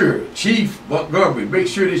 make sure, Chief Montgomery, make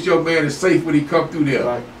sure this young man is safe when he come through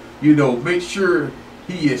there. You know, make sure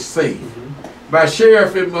he is safe. My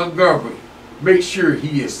sheriff in Montgomery, make sure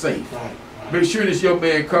he is safe. Make sure this young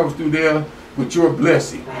man comes through there with your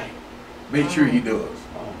blessing. Make sure he does.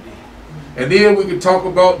 And then we can talk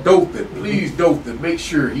about Dothan. Please, Dothan, make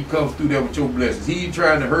sure he comes through there with your blessings. He ain't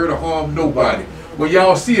trying to hurt or harm nobody. When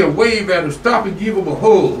y'all see him, wave at him, stop and give him a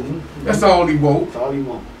hug. That's all he wants. That's all he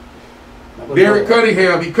wants. Derek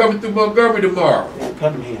Cunningham, he coming through Montgomery tomorrow.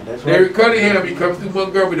 Cunningham, that's right. Derek Cunningham, he coming through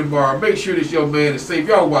Montgomery tomorrow. Make sure this young man is safe.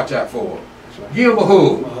 Y'all watch out for him. Right. Give him a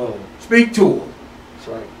hug. Speak to him. That's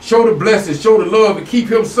right. Show the blessings, show the love, and keep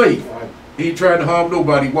him safe. Right. He ain't trying to harm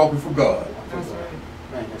nobody, walking for God. That's right.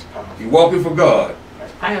 Man, that's powerful. He walking for God.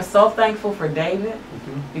 I am so thankful for David,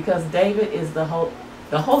 because David is the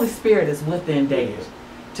Holy Spirit is within David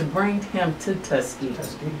to bring him to Tuskegee.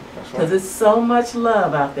 Because it's so much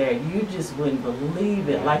love out there, you just wouldn't believe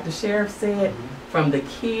it. Like the sheriff said, from the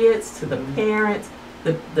kids to the parents,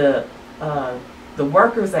 the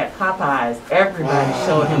workers at Popeyes, everybody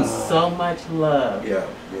showed him so much love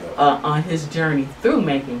on his journey through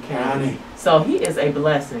Macon County. So he is a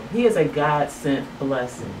blessing. He is a God-sent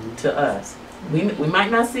blessing to us. We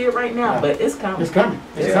might not see it right now, but it's coming. It's coming.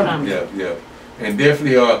 It's coming. Yeah. And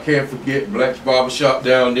definitely can't forget Black's Barbershop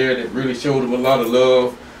down there that really showed him a lot of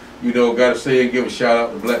love. You know, got to say and give a shout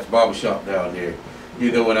out to Black's Barbershop down there.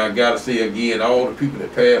 You know, and I got to say again, all the people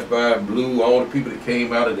that passed by in blue, all the people that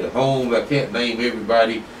came out of their homes, I can't name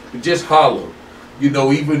everybody, but just holler. You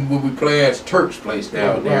know, even when we played Turk's place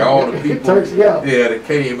down there, all the people that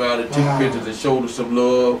came out and took pictures and showed us some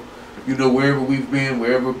love. You know, wherever we've been,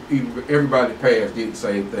 wherever everybody passed did the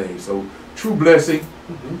same thing. So, true blessing.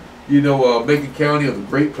 You know, Macon County is a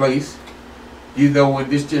great place. You know, and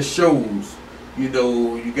this just shows, you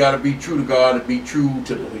know, you got to be true to God and be true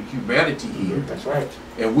to the humanity here. That's right.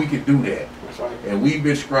 And we can do that. That's right. And we've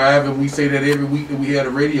been striving. We say that every week that we had a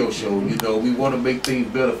radio show. You know, we want to make things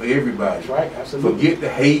better for everybody. That's right. Absolutely. Forget the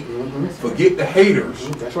hate. Forget the haters.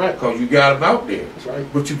 That's right. Because you got them out there. That's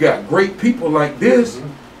right. But you got great people like this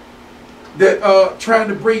that are trying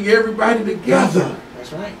to bring everybody together.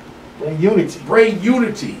 That's right. Bring unity. Bring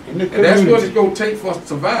unity. And that's what it's going to take for us to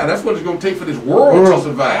survive. That's what it's going to take for this world to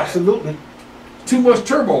survive. Absolutely. Too much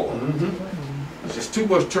turmoil. It's just too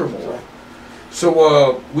much turmoil.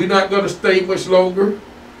 So we're not going to stay much longer.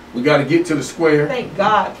 We got to get to the square. Thank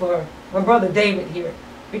God for my brother David here.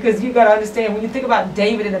 Because you got to understand, when you think about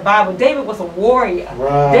David in the Bible, David was a warrior.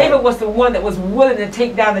 Right. David was the one that was willing to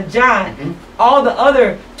take down the giant. All the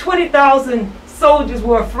other 20,000 soldiers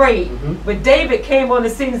were afraid. But David came on the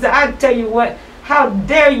scene and said, I tell you what, how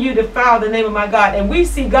dare you defile the name of my God? And we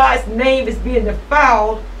see God's name is being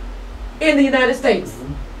defiled in the United States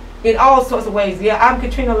in all sorts of ways. Yeah, I'm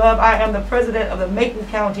Katrina Love. I am the president of the Macon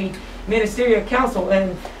County Ministerial Council.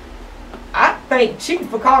 And I thank Chief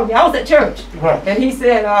for calling me. I was at church. Right. And he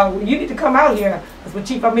said, you need to come out here. I said, well,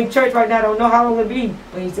 Chief, I'm in church right now. I don't know how long it'll be.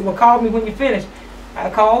 But he said, well, call me when you finish. I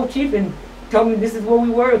called Chief and told me this is where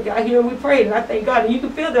we were. Got here and we prayed. And I thank God. And you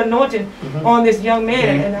can feel the anointing on this young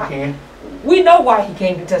man. We know why he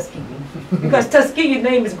came to Tuskegee. Because Tuskegee's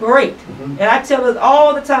name is great. And I tell us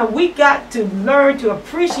all the time, we got to learn to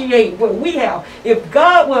appreciate what we have. If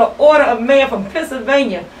God will order a man from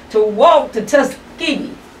Pennsylvania to walk to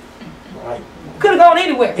Tuskegee, could have gone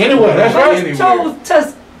anywhere. Anywhere, that's right. He chose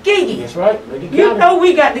Tuskegee. That's right. You know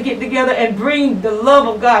we got to get together and bring the love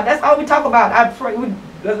of God. That's all we talk about. I pray.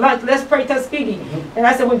 let's pray Tuskegee. And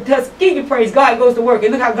I said, when Tuskegee prays, God goes to work.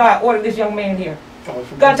 And look how God ordered this young man here.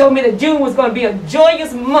 God told me that June was going to be a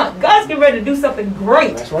joyous month. God's getting ready to do something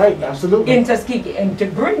great. That's right, absolutely. In Tuskegee. And to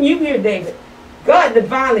bring you here, David, God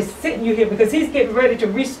divinely sent you here because he's getting ready to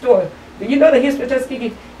restore. Do you know the history of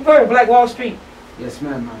Tuskegee? You've heard of Black Wall Street? Yes,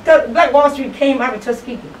 ma'am. Black Wall Street came out of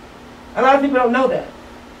Tuskegee. A lot of people don't know that.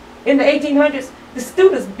 In the 1800s, the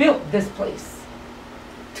students built this place.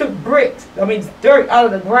 Took bricks, dirt out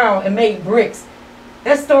of the ground and made bricks.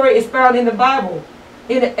 That story is found in the Bible,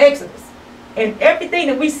 in the Exodus. And everything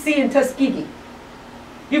that we see in Tuskegee,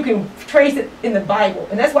 you can trace it in the Bible.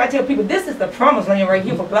 And that's why I tell people, this is the promised land right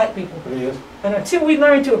here for black people. Yes. And until we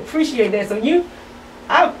learn to appreciate that,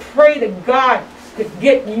 I pray that God could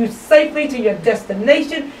get you safely to your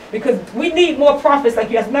destination, because we need more prophets like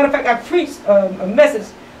you. As a matter of fact, I preached a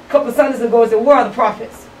message a couple of Sundays ago. It said, where are the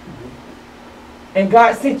prophets? And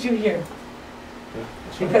God sent you here.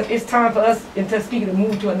 Because it's time for us in Tuskegee to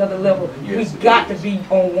move to another level. Yes, we got to be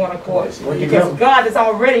on one accord. Because God is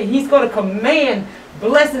already, he's going to command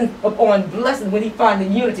blessing upon blessing when he finds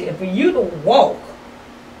the unity. And for you to walk,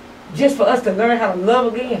 just for us to learn how to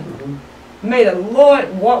love again, may the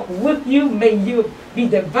Lord walk with you. May you be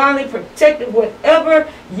divinely protected. Whatever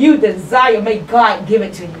you desire, may God give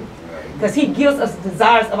it to you. Because he gives us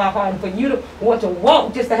desires of our heart. And for you to want to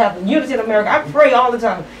walk just to have the unity in America, I pray all the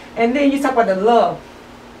time. And then you talk about the love.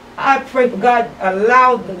 I pray for God,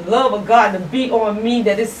 allow the love of God to be on me,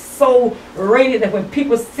 that is so radiant that when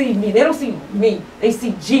people see me, they don't see me, they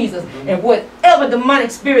see Jesus. And whatever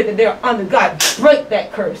demonic spirit that they're under, God, break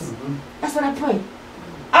that curse. That's what I pray.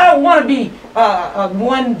 I don't want to be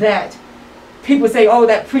one that people say, oh,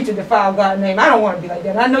 that preacher defiled God's name. I don't want to be like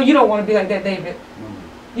that. I know you don't want to be like that, David.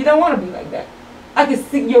 You don't want to be like that. I can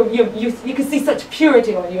see you can see such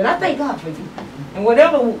purity on you, and I thank God for you. And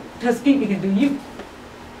whatever Tuskegee can do,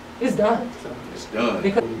 it's done. It's done.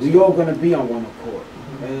 Because we all going to be on one accord,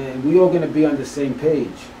 and we all going to be on the same page.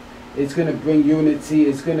 It's going to bring unity.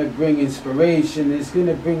 It's going to bring inspiration. It's going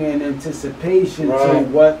to bring an anticipation to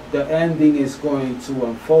what the ending is going to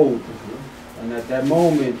unfold. And at that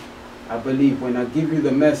moment, I believe when I give you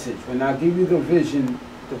the message, when I give you the vision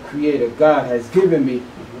the Creator God has given me,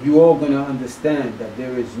 you all going to understand that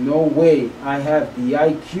there is no way I have the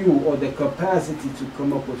IQ or the capacity to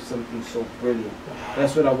come up with something so brilliant.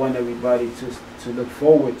 That's what I want everybody to look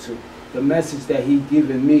forward to. The message that He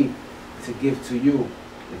given me to give to you,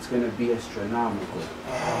 it's going to be astronomical.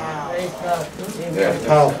 That's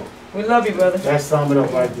powerful. We love you, brother. That's sum it up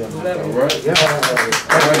right there. We love you. All right.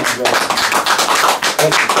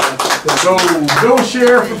 Yeah. So, no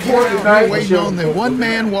sheriff report tonight. Waiting on the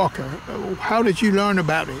one-man walker. How did you learn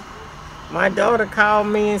about it? My daughter called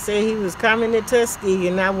me and said he was coming to Tuskegee,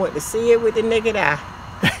 and I went to see it with the naked eye.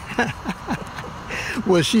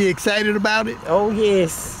 Was she excited about it? Oh,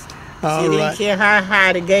 yes. She didn't care how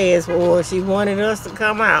high the gas was. She wanted us to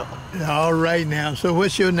come out. All right now. So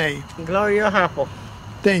what's your name? Gloria Hopper.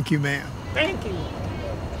 Thank you, ma'am. Thank you.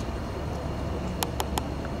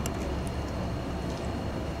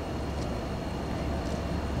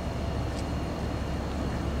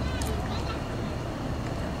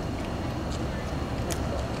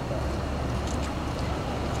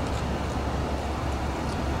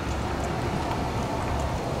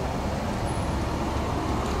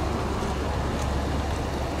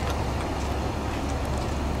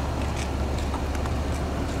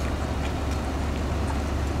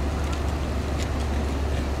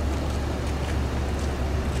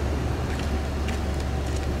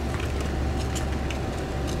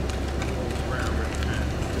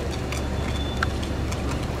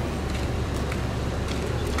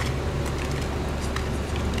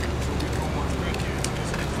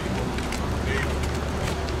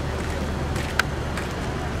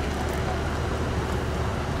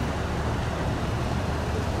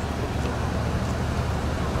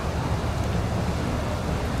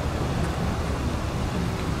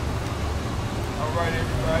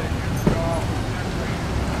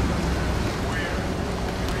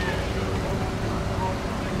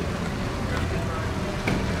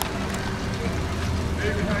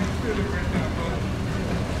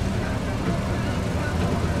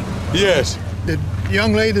 Yes. The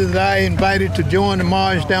young lady that I invited to join the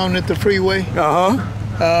march down at the freeway,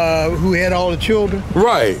 who had all the children.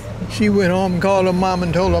 Right. She went home and called her mom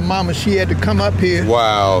and told her mama she had to come up here.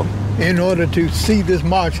 Wow. In order to see this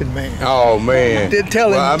marching man. Oh man.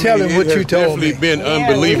 Tell him what you told me. It's definitely been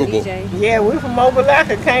unbelievable. We from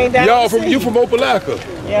Opelika, came down. Y'all you from Opelika?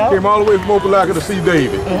 Yeah. Came all the way from Opelika to see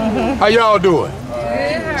David. How y'all doing?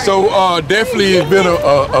 So definitely it's been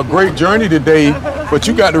a great journey today. But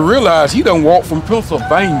you got to realize he done walked from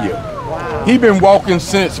Pennsylvania. Wow. He been walking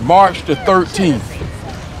since March the 13th.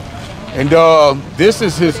 And this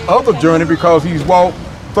is his other journey because he's walked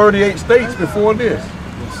 38 states before this.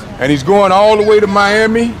 And he's going all the way to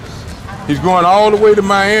Miami. He's going all the way to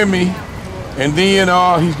Miami. And then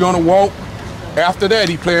he's going to walk. After that,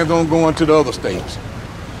 he plans on going to the other states.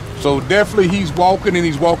 So definitely he's walking, and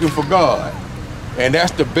he's walking for God. And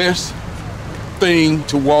that's the best thing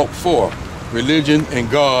to walk for. Religion and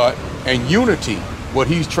God and unity, what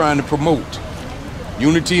he's trying to promote.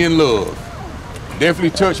 Unity and love.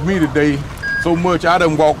 Definitely touched me today so much I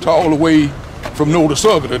done walked all the way from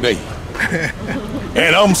Notasulga today.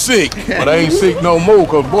 And I'm sick, but I ain't sick no more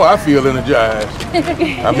because, boy, I feel energized.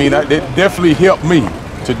 I mean, that definitely helped me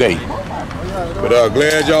today. But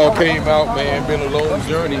glad y'all came out, man. Been a long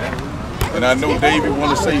journey. And I know David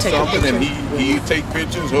want to say something, and he take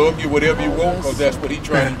pictures, hug you, whatever you want, because that's what he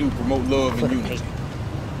trying to do, promote love and unity.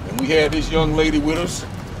 And we had this young lady with us,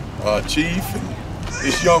 Chief, and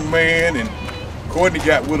this young man, and Courtney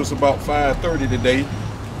got with us about 5:30 today.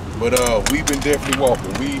 But we've been definitely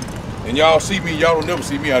walking. And y'all see me, y'all don't never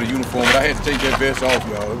see me out of uniform, but I had to take that vest off,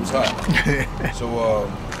 y'all. It was hot. So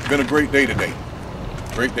been a great day today.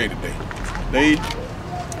 Great day today. Dave?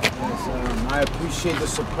 Yes, I appreciate the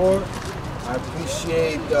support. I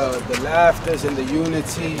appreciate the laughters and the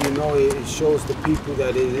unity. You know, it shows the people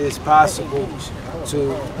that it is possible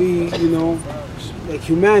to be, you know, like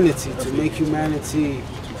humanity, to make humanity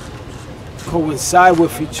coincide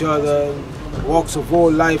with each other. Walks of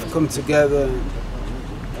all life come together.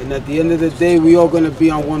 And at the end of the day, we all going to be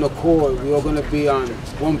on one accord. We all going to be on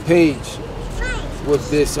one page with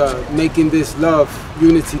this, making this love,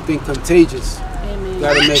 unity thing contagious. Amen.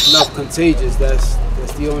 Got to make love contagious. That's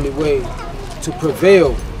the only way to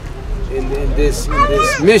prevail in this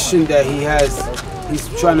mission that he has. He's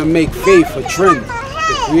trying to make faith a trend,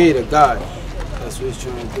 the creator, God. That's what he's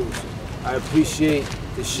trying to do. So I appreciate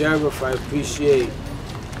the sheriff. I appreciate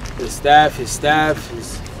the staff,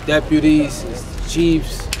 his deputies, his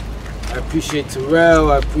chiefs. I appreciate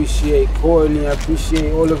Terrell. I appreciate Courtney. I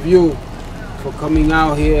appreciate all of you for coming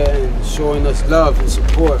out here and showing us love and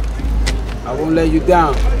support. I won't let you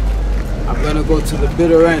down. I'm going to go to the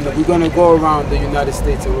bitter end. We're going to go around the United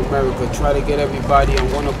States of America, try to get everybody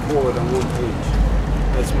on one accord, on one page.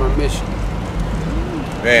 That's my mission.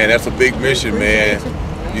 Man, that's a big mission, man.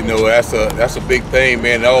 You know, that's a big thing,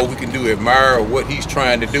 man. All we can do is admire what he's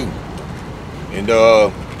trying to do. And,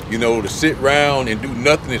 you know, to sit around and do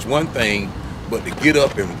nothing is one thing, but to get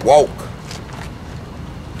up and walk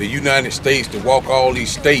the United States, to walk all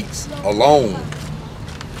these states alone,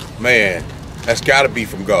 man, that's got to be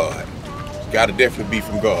from God. It's got to definitely be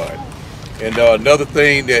from God. And another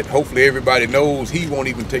thing that hopefully everybody knows, he won't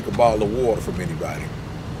even take a bottle of water from anybody.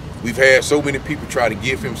 We've had so many people try to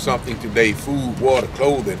give him something today, food, water,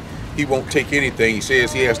 clothing. He won't take anything. He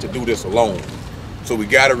says he has to do this alone. So we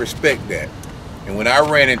got to respect that. And when I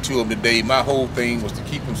ran into him today, my whole thing was to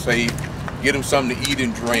keep him safe, get him something to eat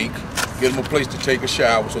and drink, get him a place to take a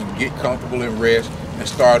shower so he can get comfortable and rest and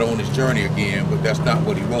start on his journey again, but that's not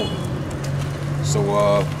what he wanted. So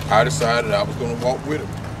I decided I was going to walk with him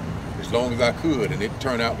as long as I could, and it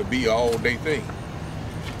turned out to be an all-day thing.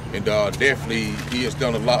 And definitely, he has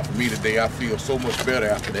done a lot for me today. I feel so much better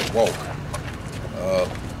after that walk.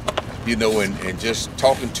 You know, and just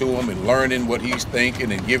talking to him and learning what he's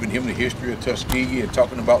thinking and giving him the history of Tuskegee and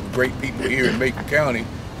talking about the great people here in Macon County,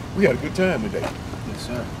 we had a good time today. Yes,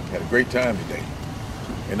 sir. Had a great time today.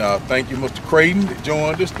 And thank you, Mr. Creighton, that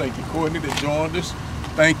joined us. Thank you, Courtney, that joined us.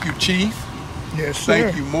 Thank you, Chief. Yes, sir.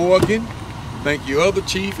 Thank you, Morgan. Thank you, other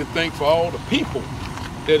Chief, and thank for all the people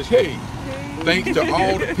that is, hey, thanks to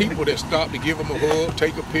all the people that stopped to give him a hug,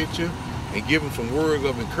 take a picture, and give him some words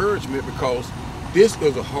of encouragement, because this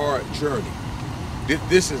is a hard journey.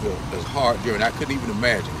 This is a hard journey. I couldn't even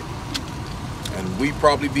imagine it. And we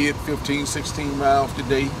probably did 15, 16 miles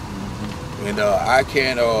today. And I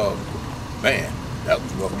can't, man, that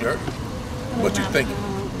was a rough journey. But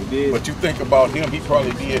you think about him, he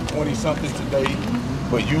probably did 20 something today,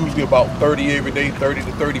 but usually about 30 every day, 30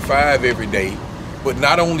 to 35 every day. But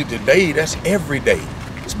not only today, that's every day.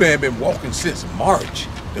 This man been walking since March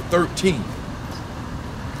the 13th.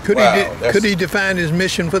 Could he define his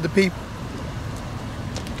mission for the people?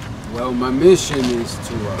 Well, my mission is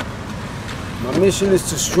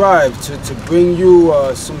to strive to bring you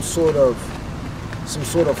some sort of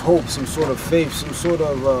hope, some sort of faith, some sort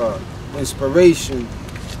of inspiration.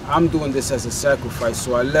 I'm doing this as a sacrifice,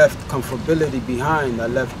 so I left comfortability behind. I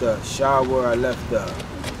left the shower, I left the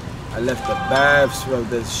baths,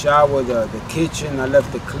 the shower, the kitchen, I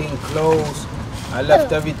left the clean clothes. I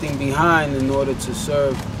left everything behind in order to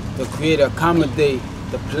serve the Creator, accommodate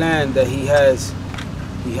the plan that He has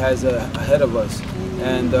ahead of us.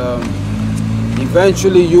 And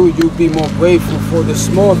eventually you'll be more grateful for the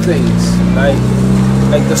small things,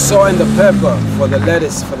 like the salt and the pepper, for the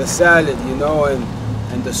lettuce, for the salad, you know,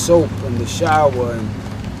 and the soap and the shower,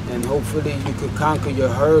 and hopefully you could conquer your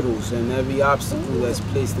hurdles and every obstacle that's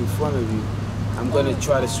placed in front of you. I'm going to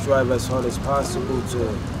try to strive as hard as possible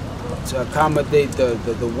to accommodate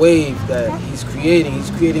the wave that He's creating.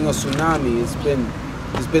 He's creating a tsunami.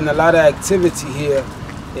 There's been a lot of activity here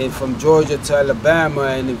from Georgia to Alabama,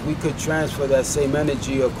 and if we could transfer that same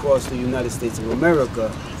energy across the United States of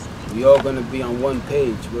America, we're all going to be on one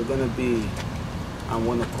page. We're going to be on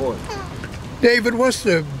one accord. David, what's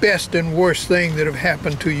the best and worst thing that have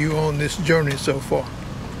happened to you on this journey so far?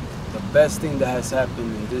 The best thing that has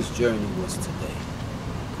happened in this journey was today.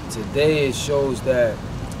 Today it shows that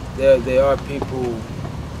there are people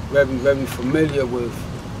very familiar with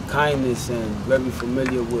kindness and very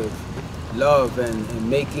familiar with love and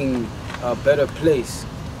making a better place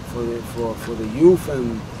for the youth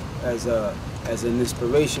and as an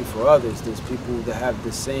inspiration for others. There's people that have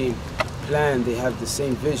the same plan, they have the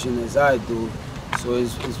same vision as I do. So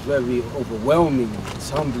it's very overwhelming, it's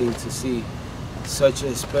humbling to see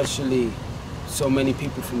especially so many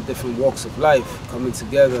people from different walks of life coming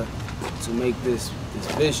together to make this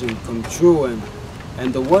vision come true.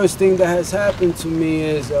 And the worst thing that has happened to me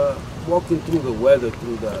is walking through the weather,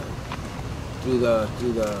 through the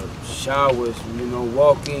showers, you know,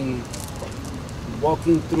 walking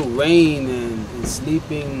through rain and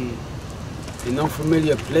sleeping in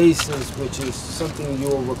unfamiliar places, which is something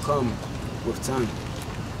you overcome with time.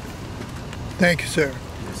 Thank you, sir.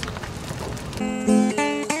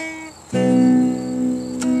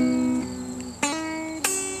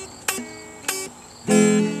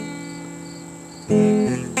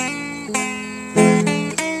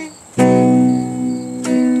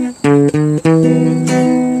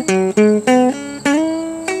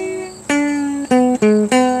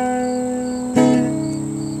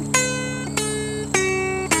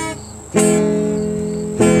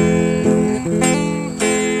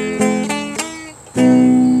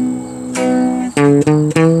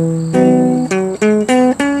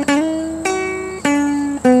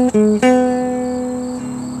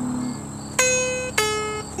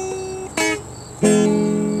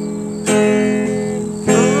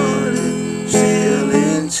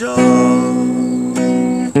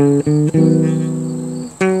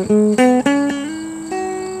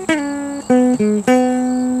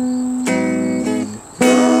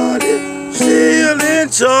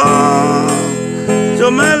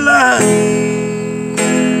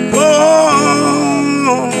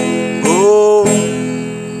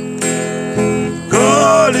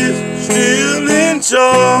 God is still in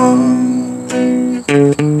charge.